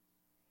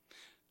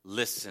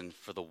 Listen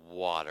for the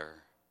water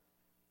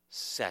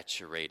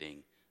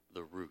saturating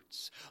the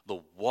roots.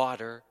 The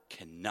water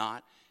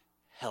cannot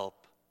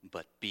help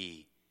but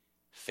be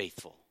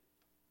faithful.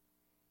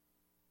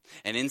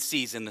 And in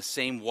season, the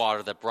same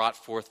water that brought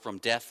forth from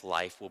death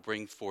life will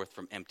bring forth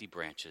from empty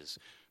branches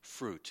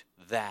fruit.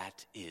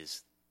 That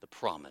is the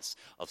promise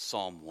of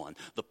Psalm 1,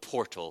 the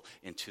portal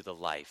into the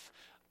life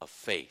of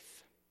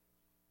faith.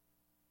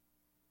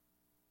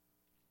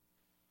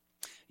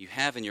 You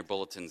have in your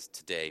bulletins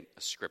today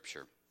a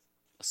scripture,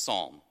 a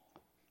psalm.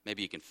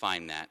 Maybe you can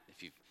find that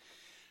if you've.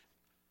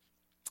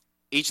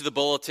 Each of the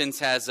bulletins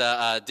has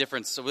a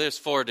different, so there's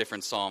 4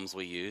 different psalms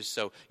we use.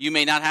 So you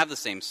may not have the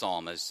same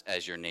psalm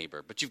as your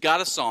neighbor, but you've got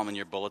a psalm in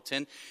your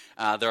bulletin.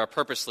 There are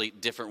purposely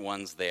different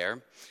ones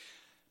there.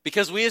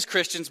 Because we as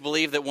Christians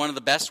believe that one of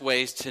the best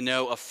ways to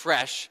know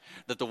afresh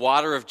that the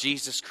water of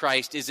Jesus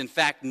Christ is in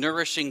fact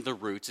nourishing the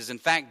roots, is in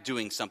fact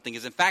doing something,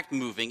 is in fact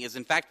moving, is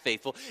in fact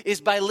faithful, is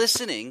by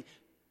listening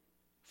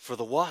for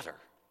the water.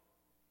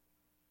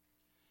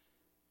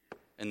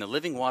 And the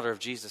living water of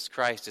Jesus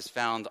Christ is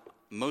found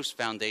most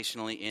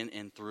foundationally in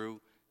and through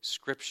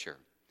Scripture.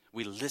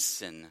 We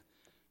listen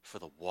for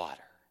the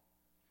water.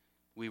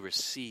 We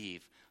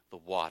receive the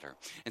water.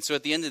 And so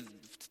at the end,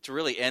 to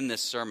really end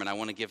this sermon, I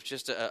want to give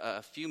just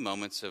a few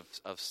moments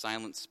of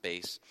silent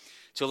space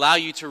to allow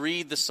you to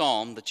read the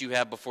psalm that you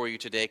have before you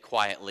today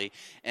quietly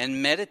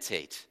and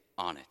meditate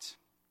on it.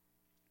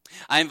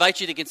 I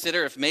invite you to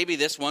consider if maybe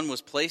this one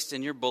was placed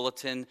in your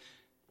bulletin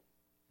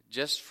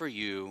just for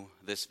you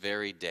this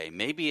very day.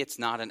 Maybe it's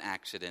not an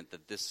accident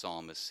that this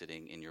psalm is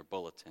sitting in your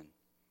bulletin.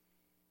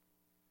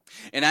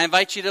 And I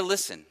invite you to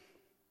listen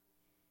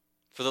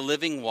for the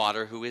living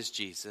water who is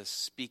Jesus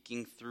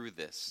speaking through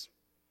this.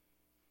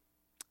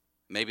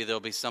 Maybe there'll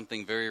be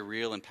something very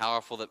real and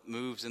powerful that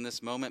moves in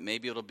this moment.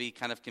 Maybe it'll be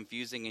kind of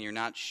confusing and you're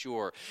not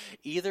sure.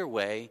 Either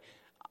way,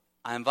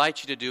 I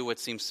invite you to do what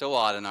seems so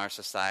odd in our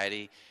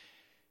society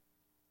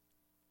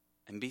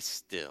and be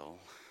still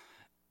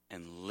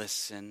and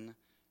listen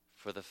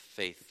for the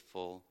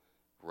faithful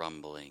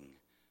rumbling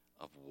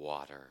of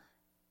water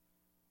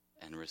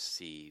and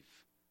receive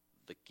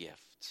the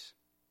gift.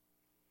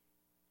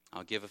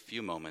 I'll give a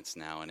few moments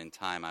now, and in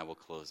time I will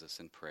close us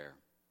in prayer.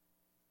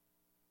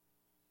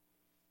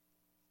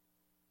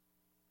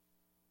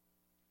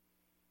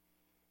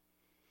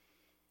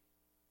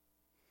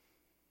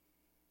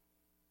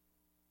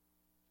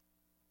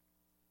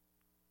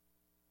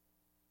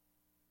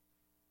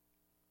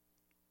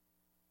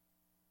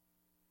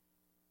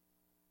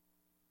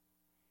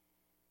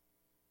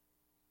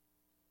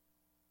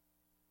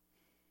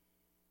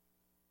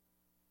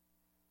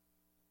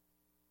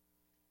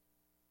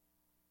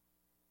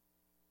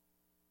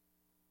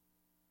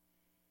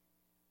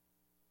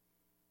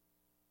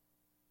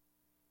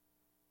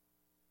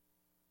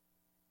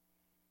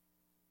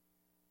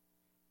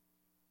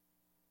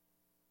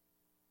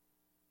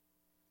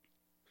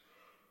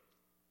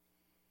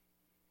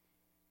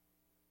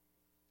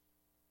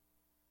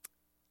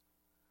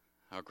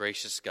 Our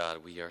gracious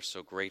God, we are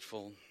so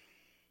grateful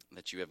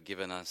that you have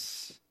given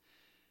us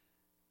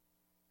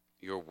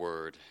your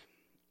word,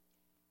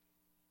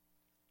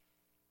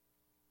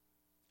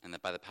 and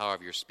that by the power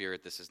of your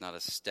Spirit, this is not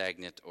a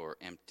stagnant or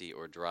empty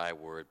or dry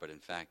word, but in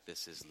fact,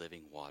 this is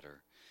living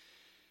water.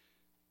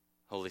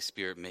 Holy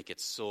Spirit, make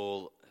it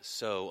so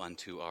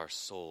unto our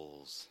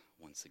souls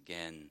once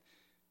again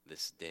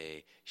this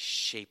day.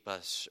 Shape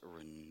us,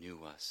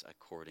 renew us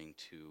according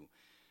to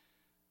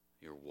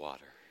your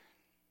water.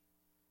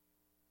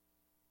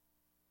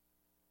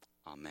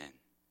 Amen.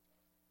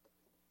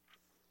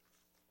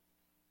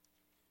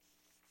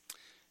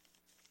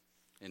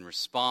 In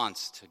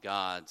response to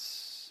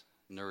God's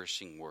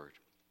nourishing word,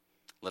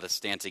 let us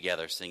stand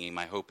together singing,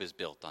 "My hope is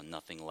built on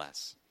nothing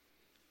less."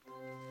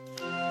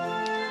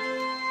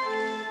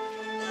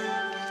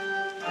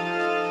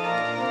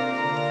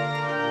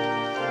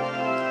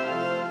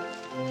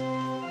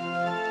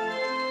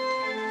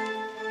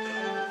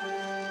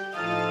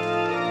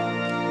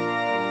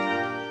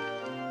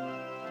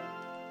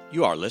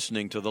 You are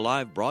listening to the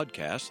live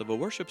broadcast of a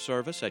worship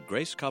service at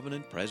Grace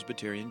Covenant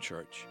Presbyterian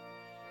Church.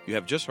 You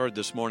have just heard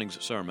this morning's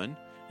sermon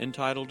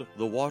entitled,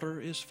 "The Water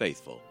is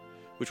Faithful,"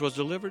 which was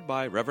delivered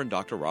by Reverend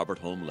Dr. Robert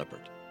Holm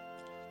Lippert.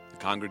 The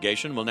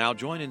congregation will now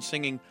join in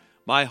singing,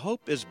 "My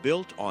Hope is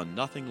Built on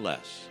Nothing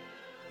Less,"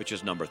 which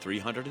is number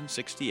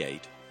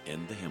 368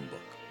 in the hymn book.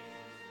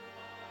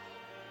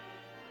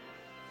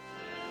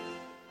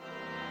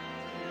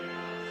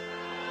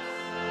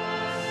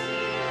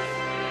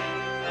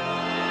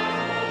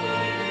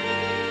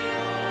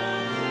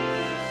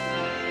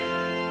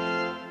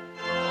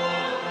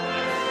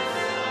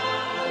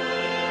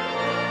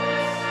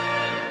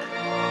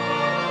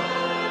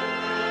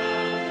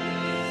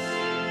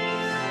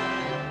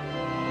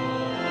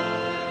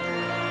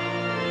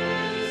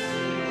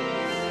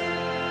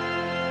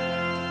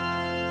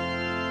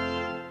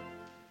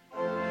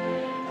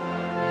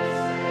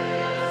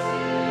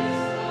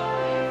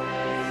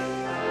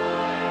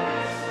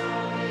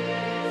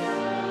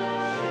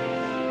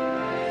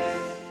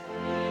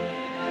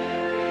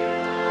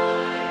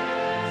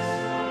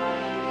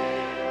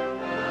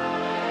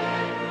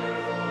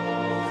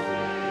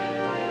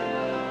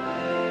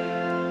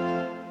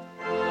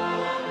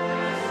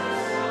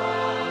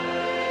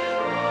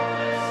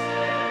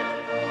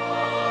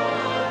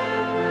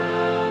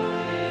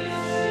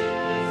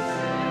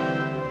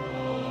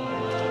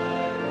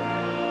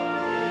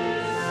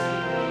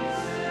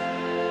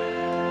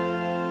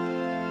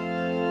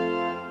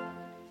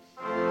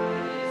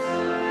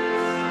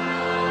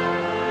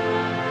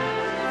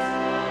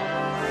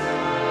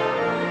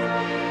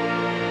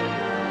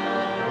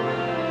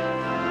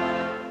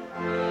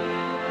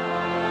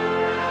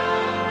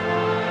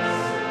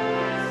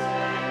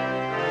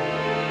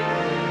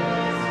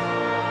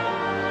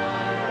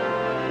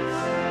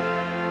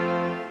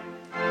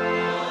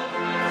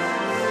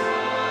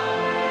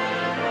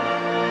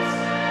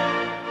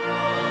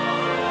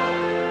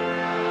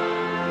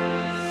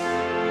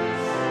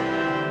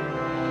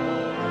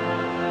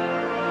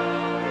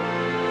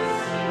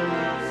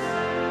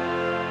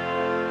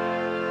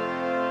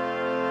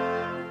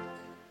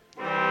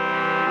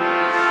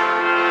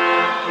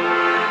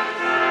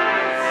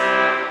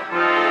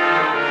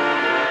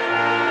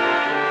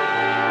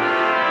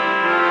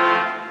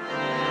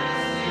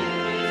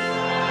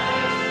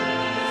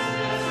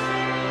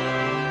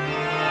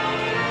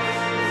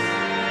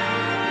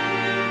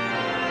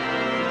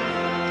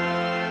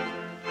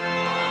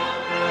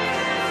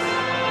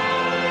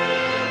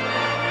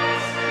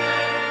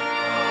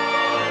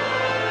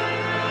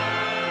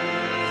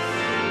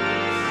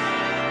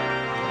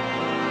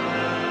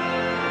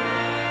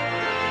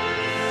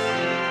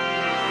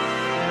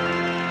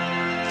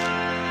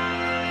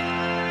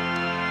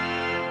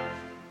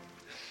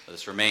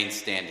 us remain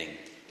standing,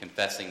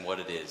 confessing what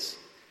it is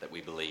that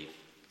we believe.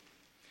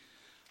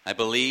 I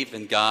believe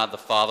in God the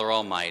Father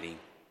Almighty,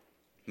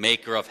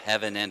 maker of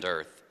heaven and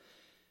earth,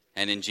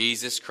 and in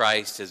Jesus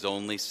Christ, his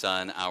only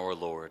Son, our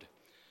Lord,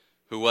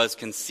 who was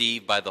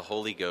conceived by the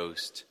Holy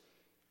Ghost,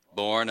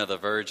 born of the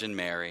Virgin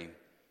Mary,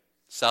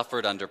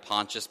 suffered under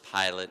Pontius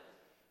Pilate,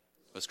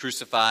 was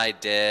crucified,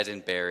 dead,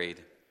 and buried.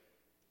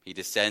 He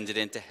descended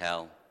into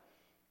hell.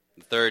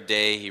 The third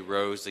day he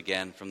rose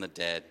again from the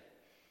dead.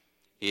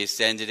 He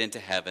ascended into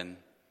heaven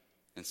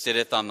and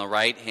sitteth on the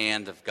right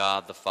hand of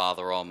God the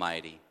Father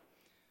Almighty.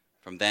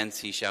 From thence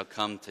he shall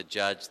come to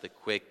judge the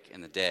quick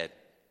and the dead.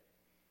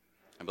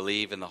 I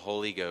believe in the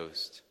Holy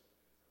Ghost,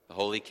 the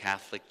Holy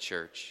Catholic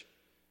Church,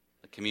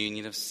 the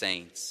communion of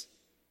saints,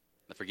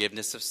 the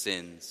forgiveness of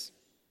sins,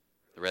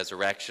 the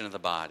resurrection of the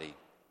body,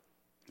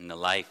 and the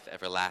life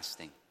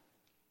everlasting.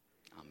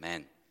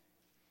 Amen.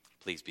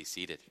 Please be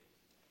seated.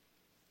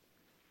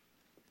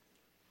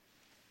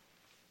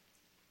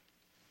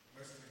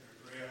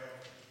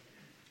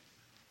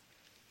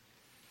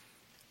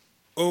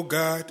 O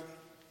God,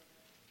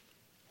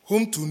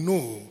 whom to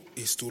know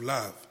is to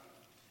love,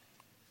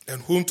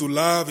 and whom to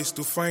love is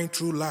to find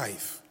true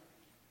life,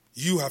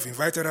 you have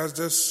invited us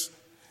this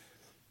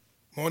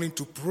morning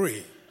to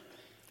pray.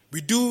 We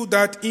do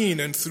that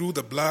in and through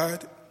the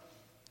blood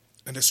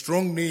and the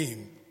strong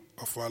name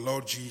of our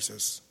Lord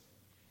Jesus.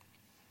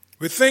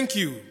 We thank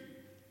you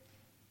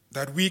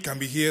that we can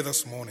be here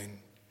this morning.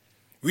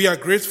 We are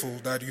grateful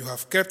that you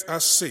have kept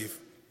us safe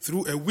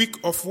through a week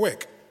of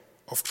work,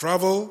 of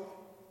travel,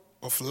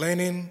 of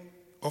learning,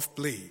 of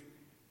play.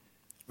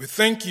 We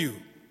thank you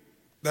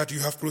that you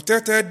have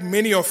protected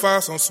many of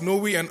us on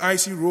snowy and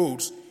icy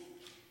roads,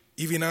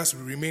 even as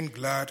we remain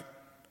glad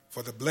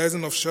for the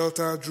blessing of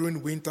shelter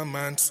during winter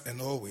months and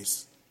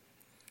always.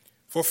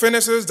 For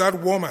furnaces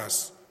that warm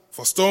us,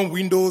 for storm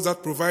windows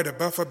that provide a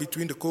buffer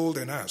between the cold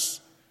and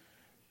us,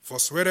 for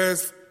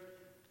sweaters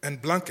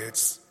and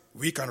blankets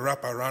we can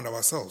wrap around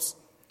ourselves,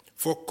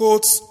 for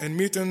coats and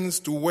mittens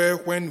to wear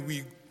when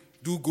we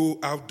do go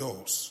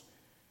outdoors.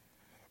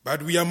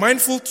 But we are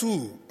mindful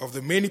too of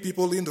the many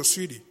people in the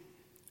city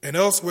and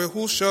elsewhere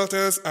whose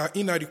shelters are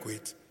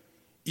inadequate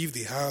if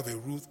they have a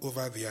roof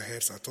over their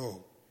heads at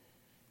all.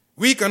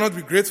 We cannot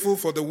be grateful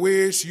for the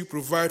ways you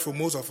provide for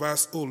most of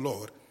us, O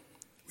Lord,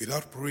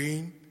 without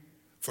praying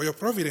for your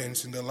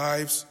providence in the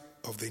lives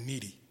of the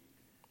needy.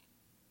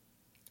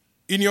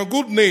 In your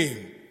good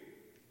name,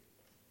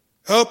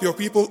 help your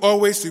people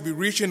always to be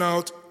reaching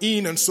out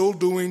in and so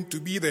doing to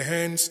be the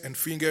hands and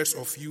fingers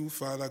of you,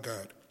 Father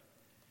God.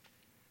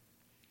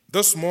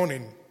 This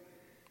morning,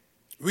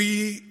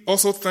 we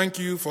also thank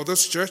you for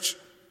this church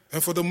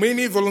and for the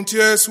many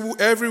volunteers who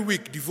every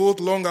week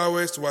devote long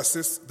hours to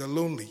assist the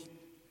lonely.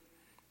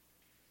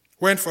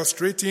 When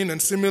frustrating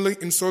and seemingly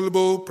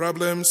insoluble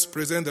problems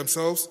present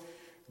themselves,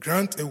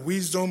 grant a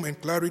wisdom and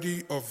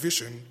clarity of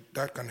vision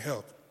that can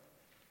help.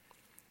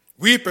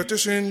 We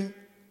petition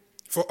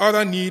for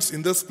other needs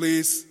in this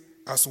place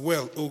as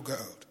well, O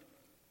God.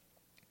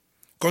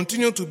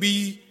 Continue to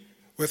be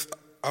with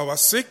our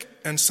sick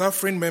and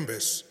suffering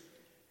members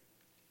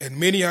and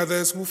many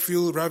others who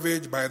feel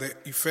ravaged by the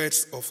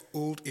effects of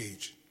old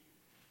age.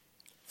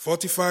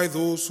 Fortify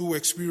those who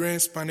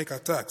experience panic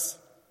attacks,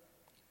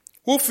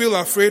 who feel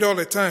afraid all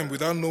the time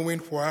without knowing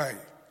why.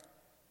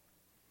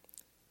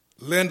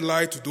 Lend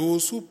light to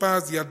those who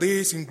pass their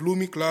days in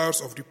gloomy clouds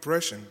of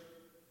depression.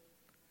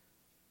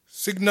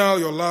 Signal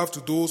your love to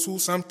those who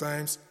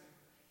sometimes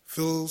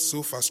feel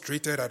so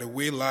frustrated at the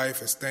way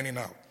life is turning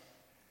out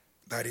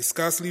that they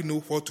scarcely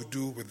know what to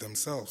do with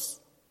themselves.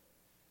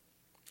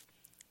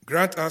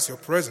 Grant us your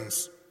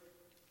presence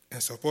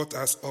and support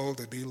us all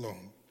the day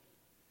long.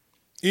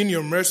 In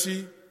your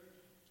mercy,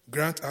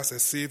 grant us a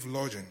safe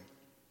lodging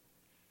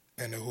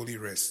and a holy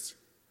rest.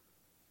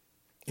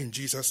 In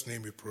Jesus'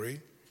 name we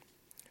pray.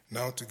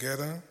 Now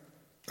together,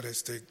 let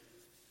us take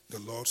the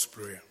Lord's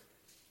Prayer.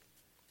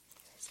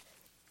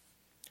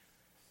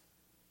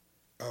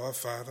 Our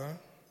Father,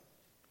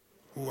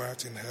 who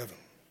art in heaven,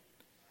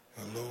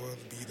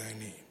 hallowed be thy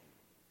name.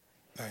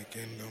 Thy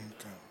kingdom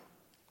come.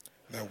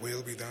 Thy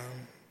will be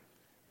done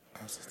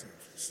as it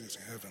is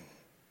in heaven.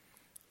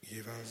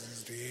 Give us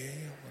this day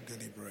our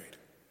daily bread,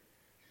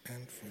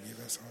 and forgive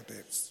us our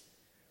debts,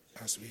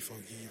 as we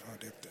forgive our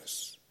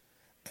debtors.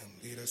 And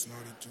lead us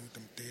not into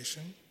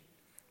temptation,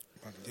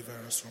 but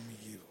deliver us from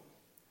evil.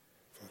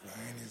 For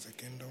thine is the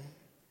kingdom,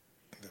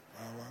 and the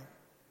power,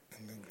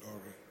 and the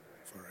glory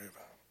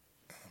forever.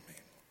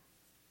 Amen.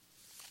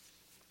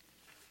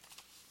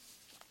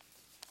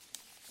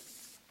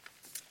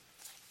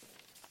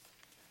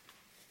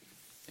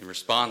 In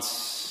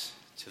response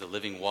to the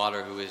living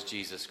water who is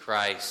Jesus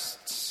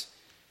Christ,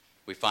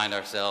 we find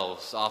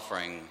ourselves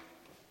offering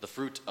the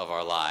fruit of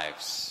our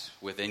lives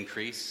with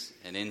increase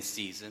and in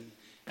season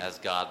as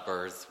God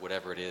births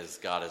whatever it is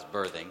God is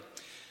birthing.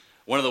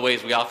 One of the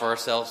ways we offer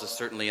ourselves is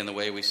certainly in the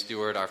way we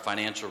steward our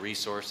financial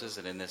resources,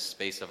 and in this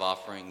space of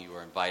offering, you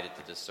are invited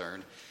to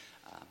discern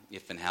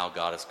if and how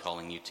God is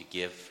calling you to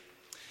give.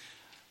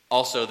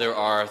 Also, there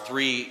are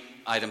 3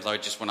 items I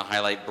just want to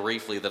highlight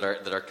briefly that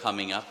are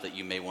coming up that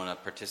you may want to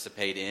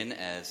participate in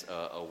as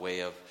a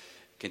way of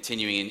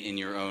continuing in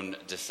your own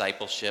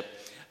discipleship.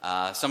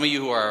 Some of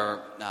you who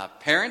are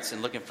parents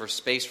and looking for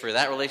space for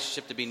that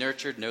relationship to be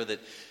nurtured know that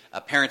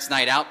Parents'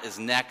 Night Out is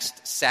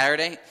next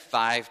Saturday,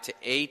 5 to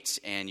 8,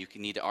 and you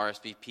need to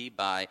RSVP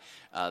by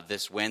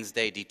this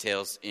Wednesday.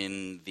 Details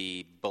in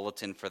the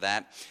bulletin for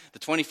that. The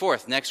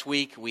 24th, next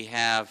week, we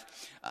have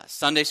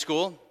Sunday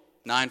School,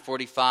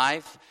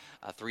 9:45.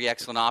 3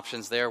 excellent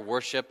options there.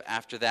 Worship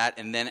after that.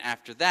 And then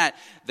after that,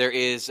 there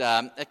is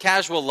a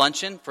casual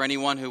luncheon for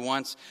anyone who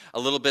wants a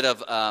little bit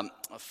of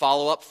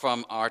follow-up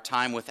from our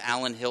time with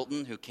Alan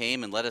Hilton, who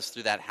came and led us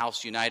through that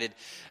House United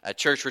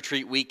church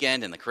retreat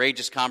weekend and the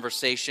Courageous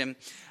Conversation.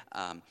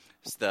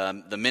 It's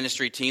the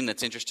ministry team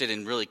that's interested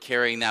in really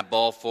carrying that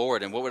ball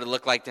forward. And what would it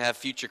look like to have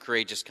future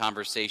courageous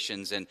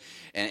conversations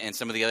and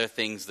some of the other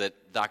things that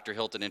Dr.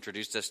 Hilton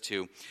introduced us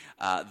to.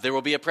 There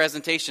will be a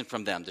presentation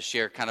from them to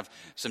share kind of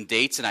some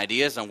dates and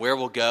ideas on where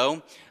we'll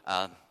go.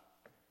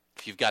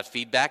 If you've got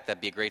feedback, that'd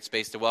be a great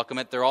space to welcome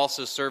it. There are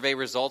also survey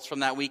results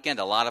from that weekend.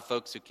 A lot of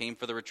folks who came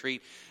for the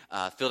retreat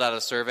filled out a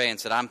survey and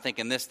said, I'm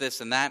thinking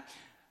this, and that.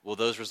 Will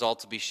those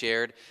results be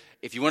shared?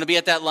 If you want to be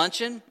at that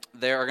luncheon,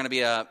 there are going to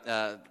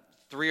be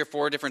 3 or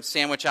 4 different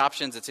sandwich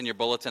options. It's in your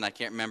bulletin. I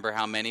can't remember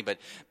how many, but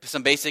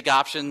some basic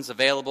options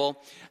available.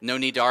 No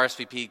need to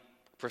RSVP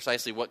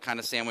precisely what kind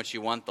of sandwich you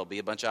want. There'll be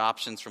a bunch of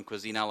options from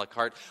Cuisine a la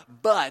carte.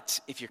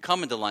 But if you're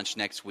coming to lunch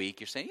next week,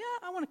 you're saying,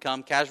 yeah, I want to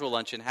come. Casual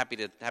luncheon. Happy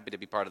to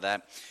be part of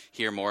that.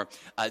 Hear more.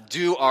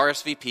 Do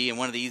RSVP, and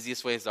one of the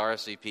easiest ways to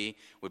RSVP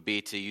would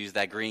be to use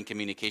that green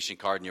communication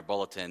card in your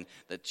bulletin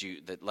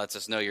that lets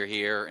us know you're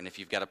here. And if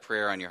you've got a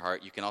prayer on your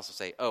heart, you can also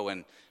say,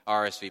 and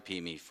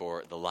RSVP me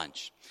for the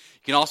lunch.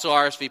 You can also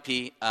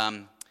RSVP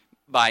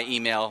by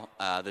email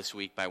this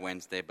week, by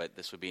Wednesday, but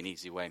this would be an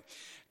easy way.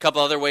 A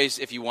couple other ways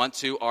if you want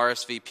to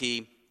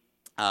RSVP.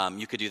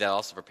 You could do that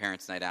also for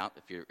Parents' Night Out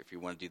if you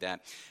want to do that.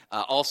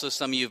 Also,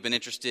 some of you have been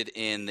interested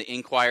in the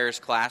Inquirers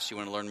class. You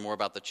want to learn more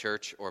about the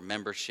church or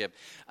membership.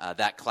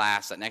 That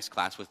next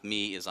class with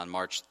me is on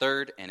March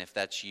 3rd, and if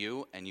that's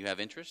you and you have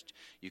interest,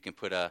 you can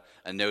put a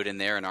note in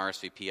there, an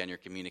RSVP on your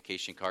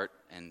communication card,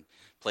 and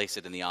place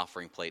it in the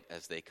offering plate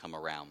as they come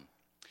around.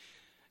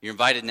 You're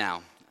invited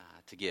now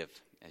to give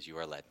as you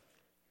are led.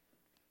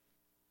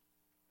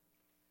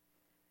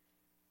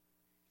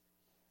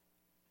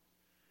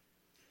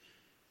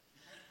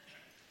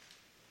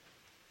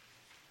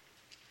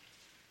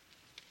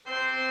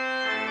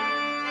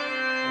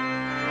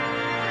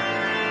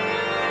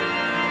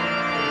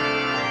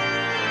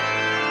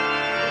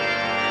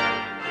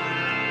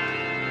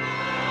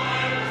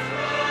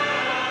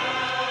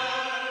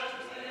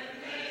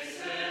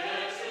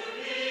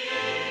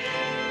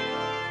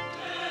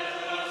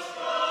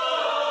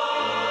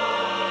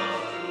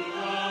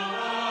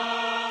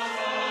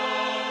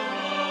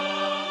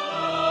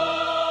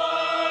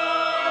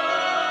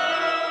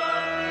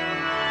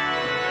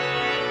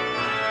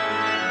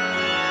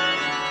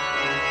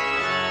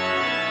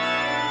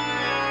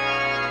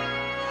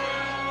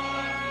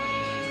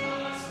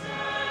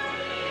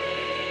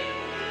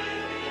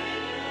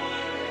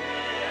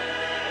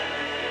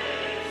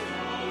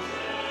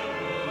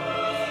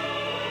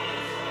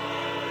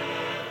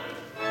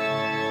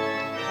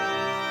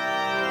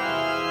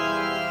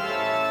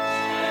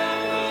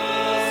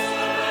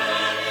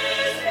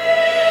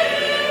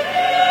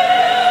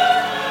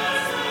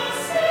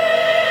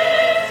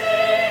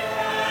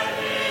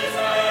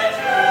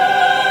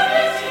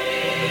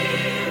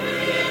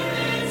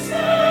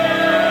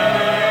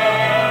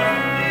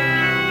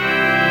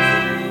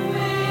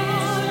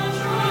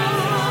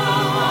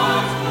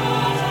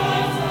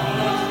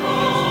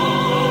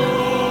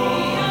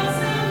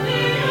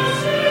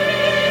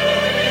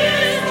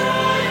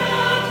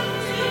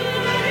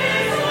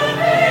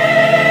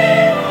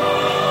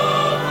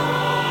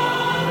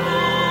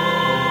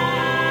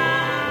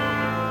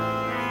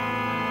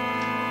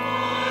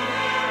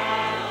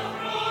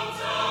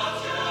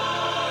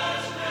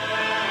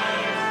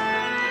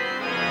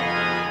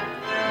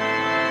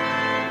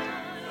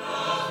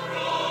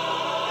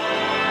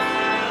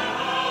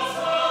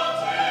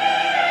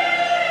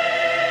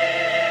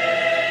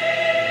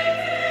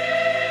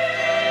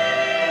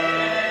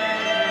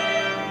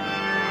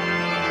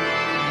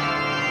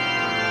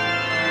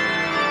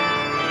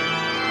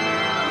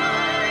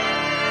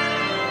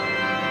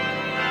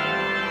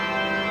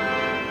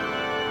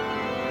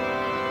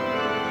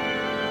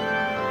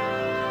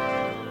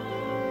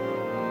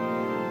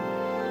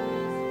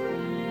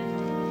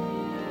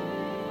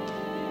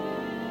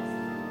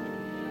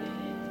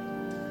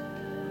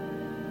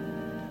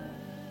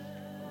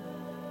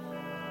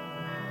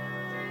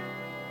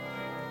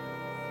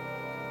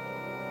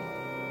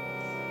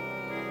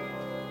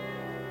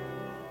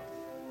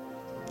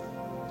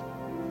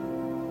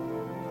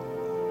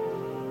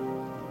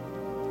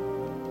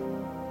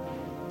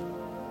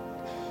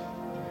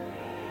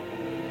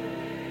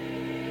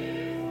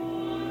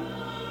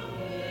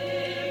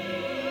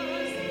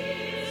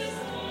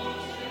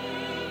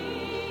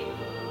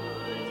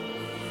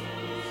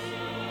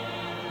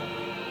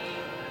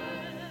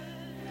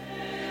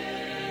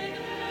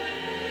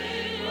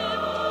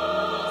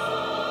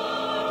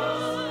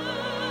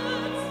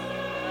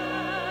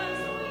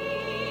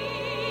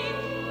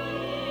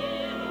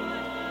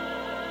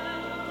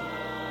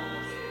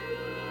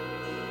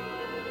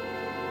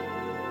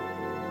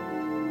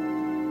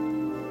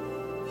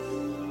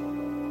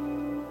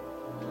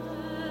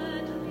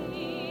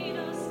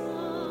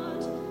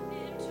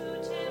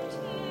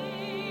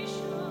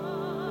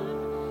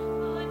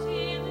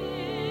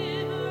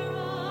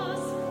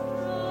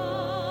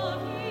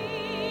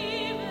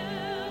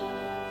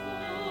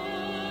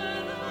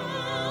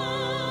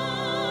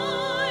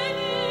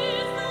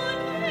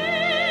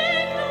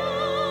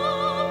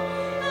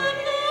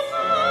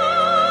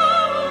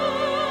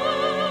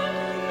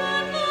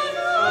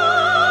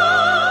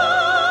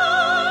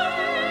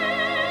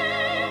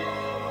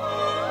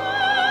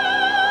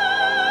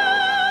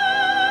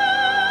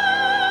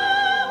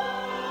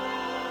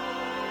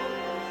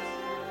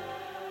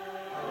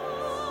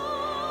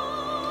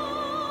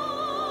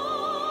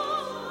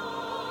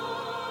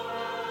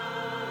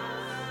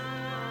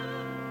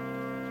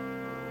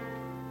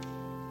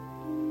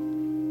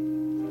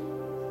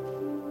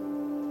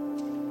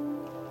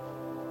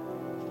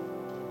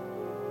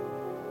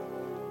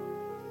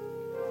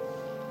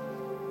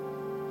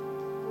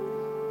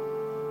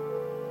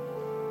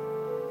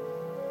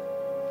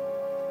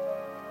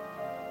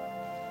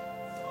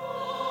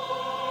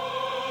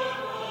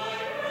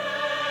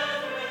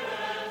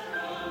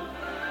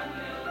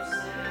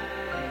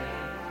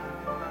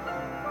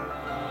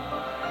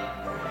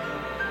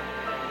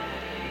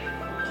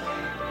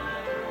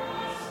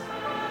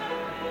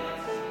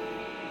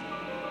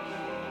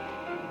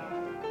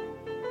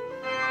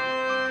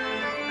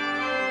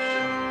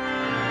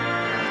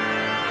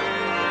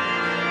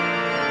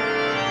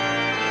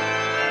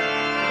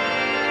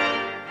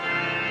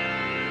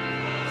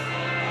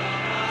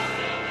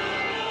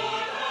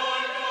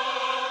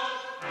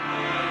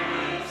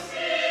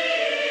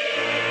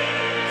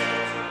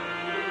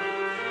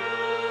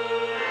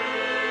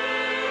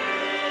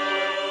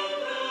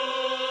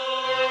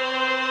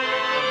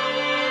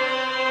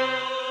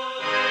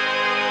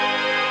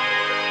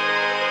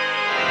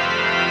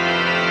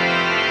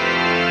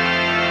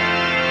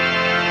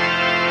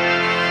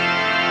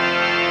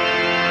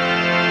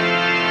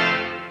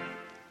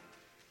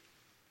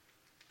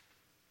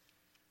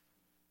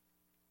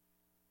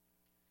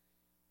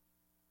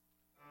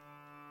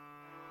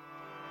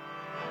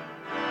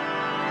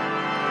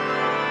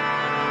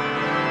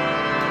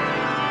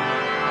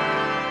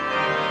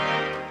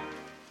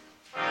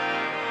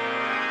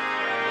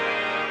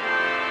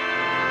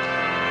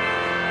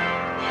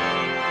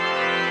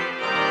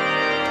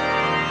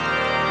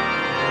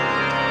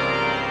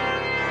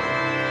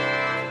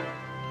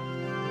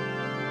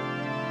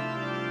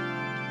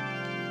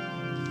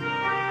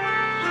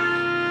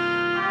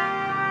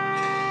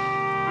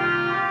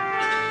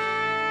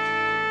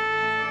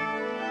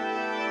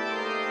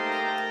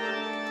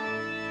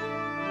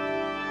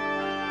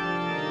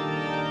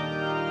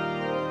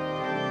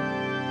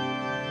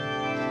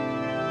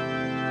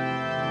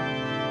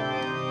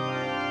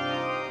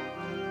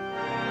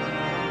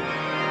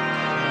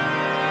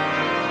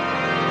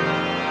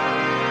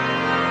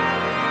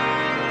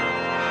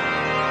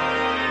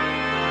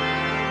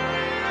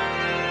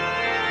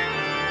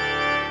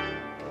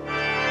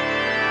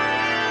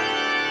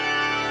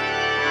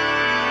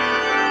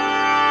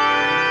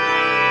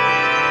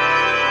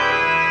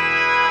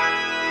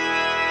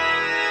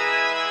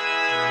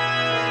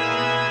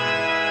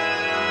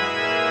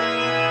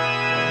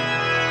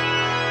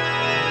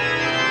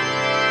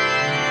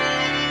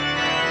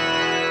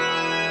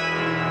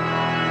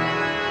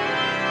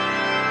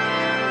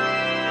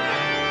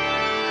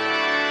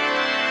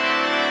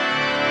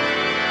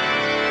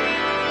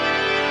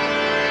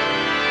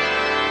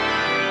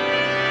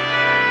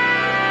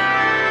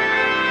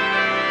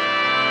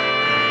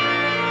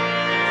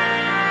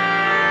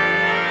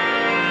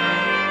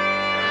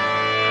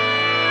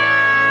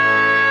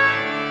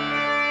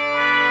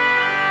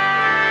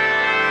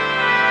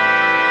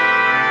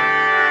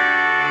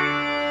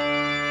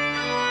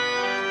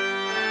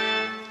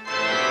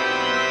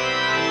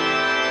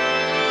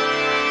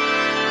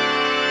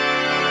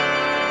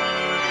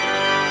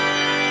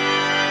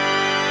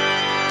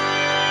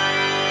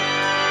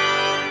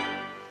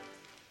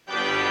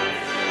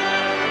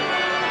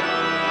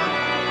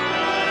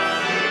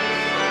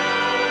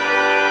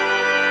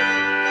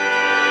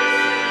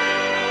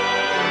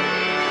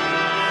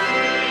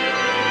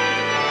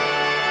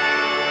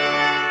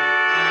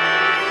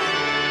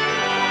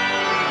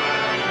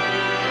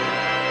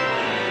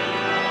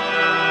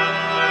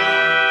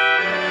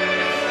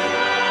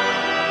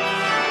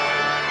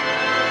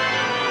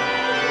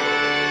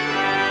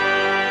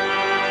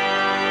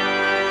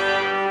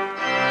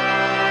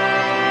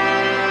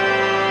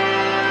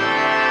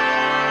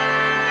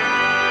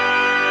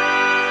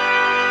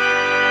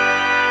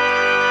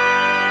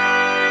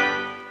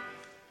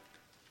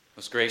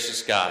 Most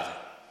gracious God,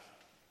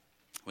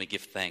 we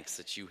give thanks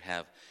that you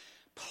have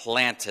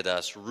planted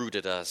us,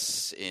 rooted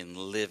us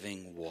in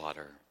living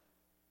water.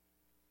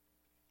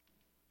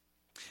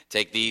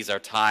 Take these, our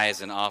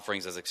tithes and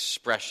offerings, as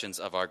expressions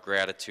of our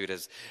gratitude,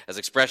 as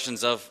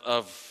expressions of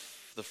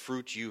the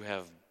fruit you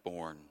have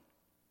borne,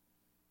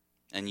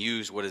 and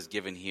use what is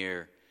given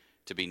here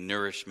to be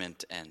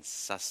nourishment and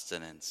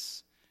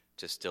sustenance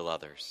to still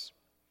others.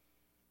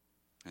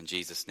 In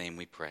Jesus' name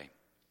we pray.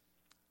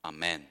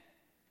 Amen.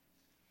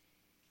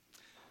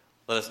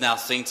 Let us now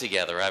sing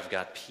together, I've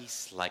Got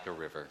Peace Like a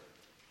River.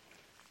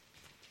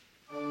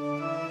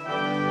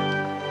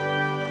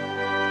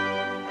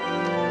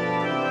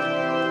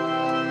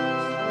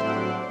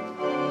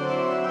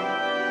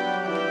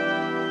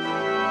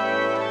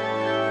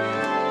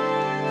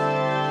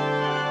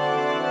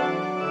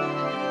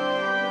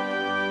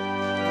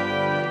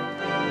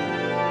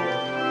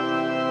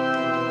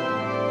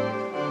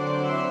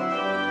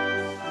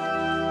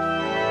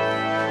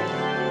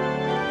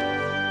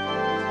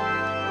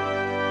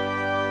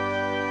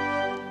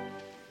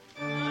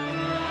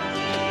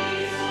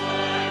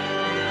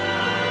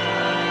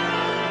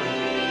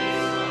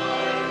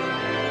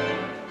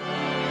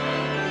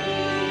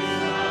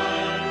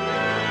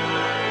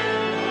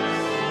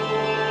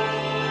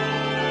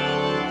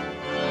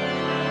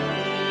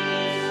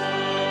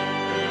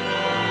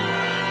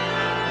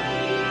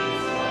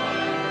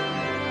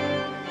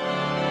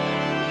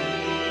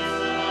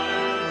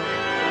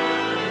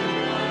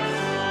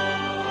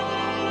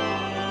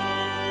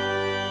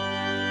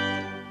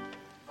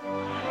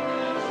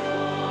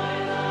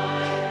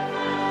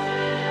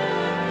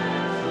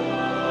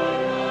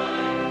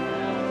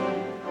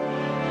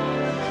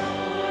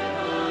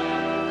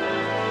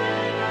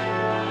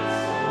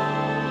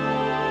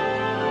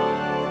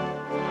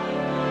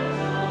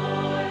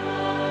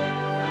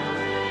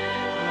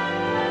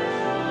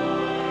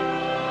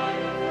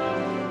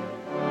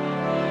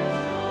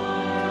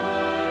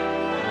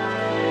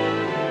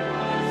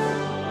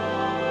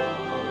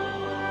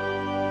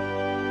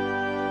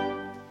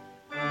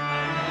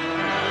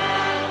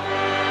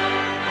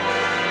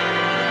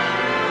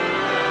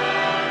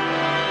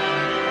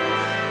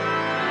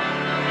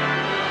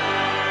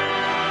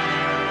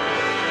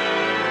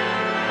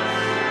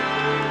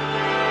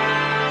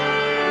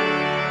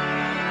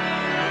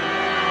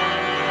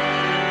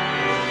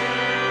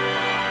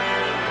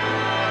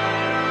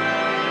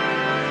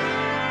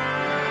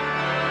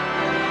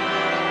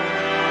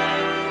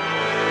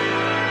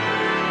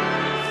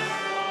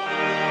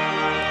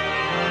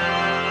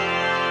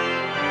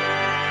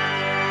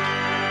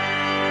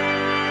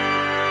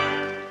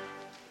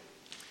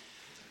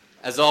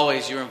 As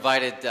always, you're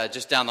invited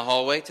just down the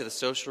hallway to the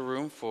social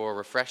room for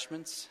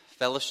refreshments,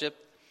 fellowship.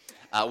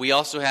 We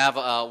also have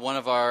one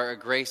of our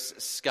Grace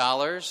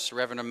Scholars,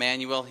 Reverend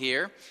Emmanuel,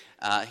 here.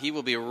 He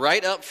will be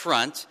right up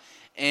front.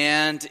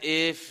 And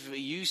if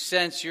you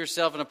sense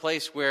yourself in a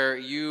place where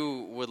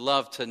you would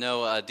love to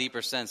know a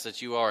deeper sense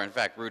that you are, in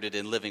fact, rooted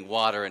in living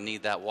water and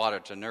need that water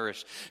to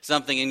nourish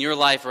something in your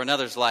life or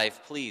another's life,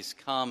 please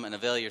come and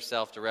avail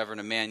yourself to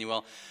Reverend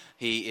Emmanuel.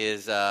 He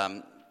is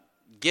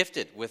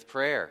gifted with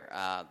prayer,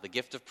 the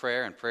gift of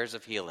prayer and prayers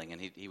of healing, and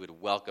he would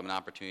welcome an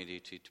opportunity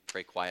to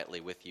pray quietly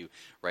with you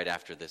right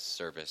after this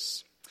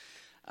service.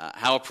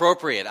 How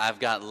appropriate, I've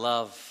got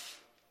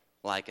love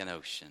like an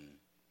ocean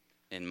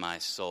in my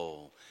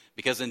soul.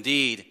 Because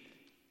indeed,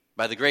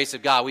 by the grace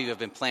of God, we have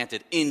been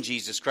planted in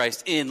Jesus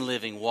Christ in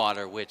living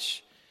water,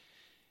 which,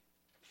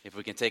 if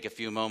we can take a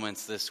few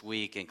moments this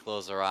week and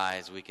close our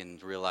eyes, we can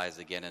realize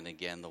again and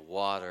again the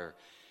water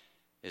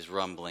is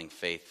rumbling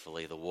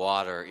faithfully. The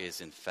water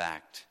is, in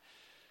fact,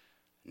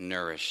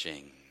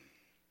 nourishing.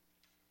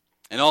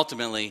 And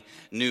ultimately,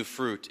 new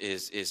fruit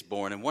is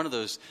born. And one of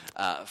those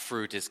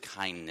fruit is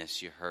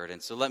kindness, you heard.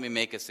 And so let me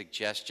make a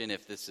suggestion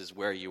if this is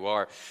where you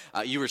are.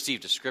 You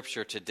received a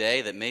scripture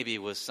today that maybe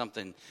was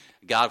something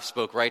God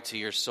spoke right to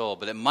your soul,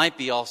 but it might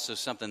be also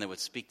something that would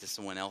speak to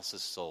someone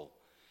else's soul.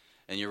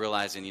 And you're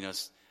realizing,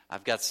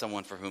 I've got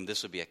someone for whom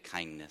this would be a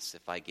kindness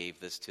if I gave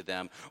this to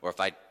them, or if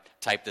I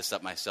typed this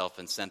up myself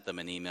and sent them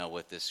an email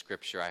with this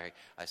scripture I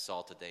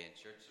saw today in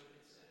church. So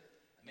consider,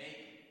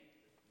 maybe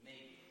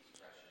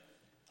expression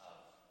of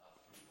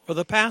For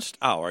the past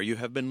hour, you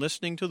have been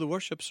listening to the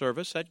worship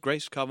service at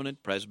Grace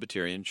Covenant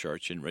Presbyterian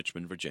Church in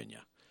Richmond,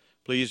 Virginia.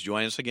 Please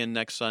join us again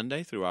next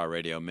Sunday through our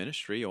radio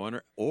ministry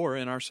or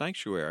in our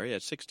sanctuary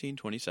at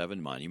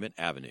 1627 Monument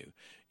Avenue.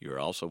 You are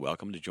also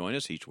welcome to join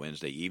us each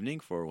Wednesday evening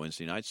for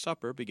Wednesday night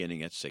supper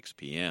beginning at 6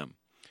 p.m.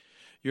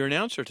 Your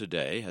announcer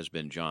today has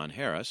been John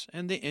Harris,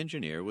 and the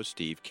engineer was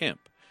Steve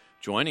Kemp.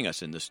 Joining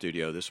us in the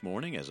studio this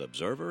morning as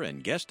observer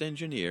and guest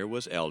engineer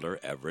was Elder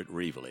Everett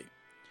Reevely.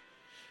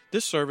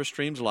 This service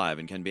streams live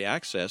and can be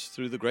accessed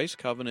through the Grace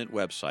Covenant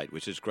website,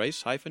 which is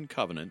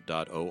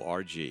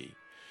grace-covenant.org.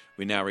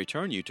 We now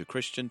return you to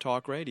Christian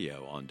Talk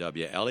Radio on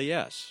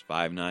WLES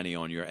 590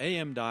 on your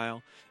AM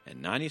dial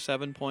and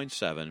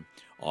 97.7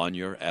 on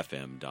your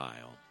FM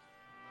dial.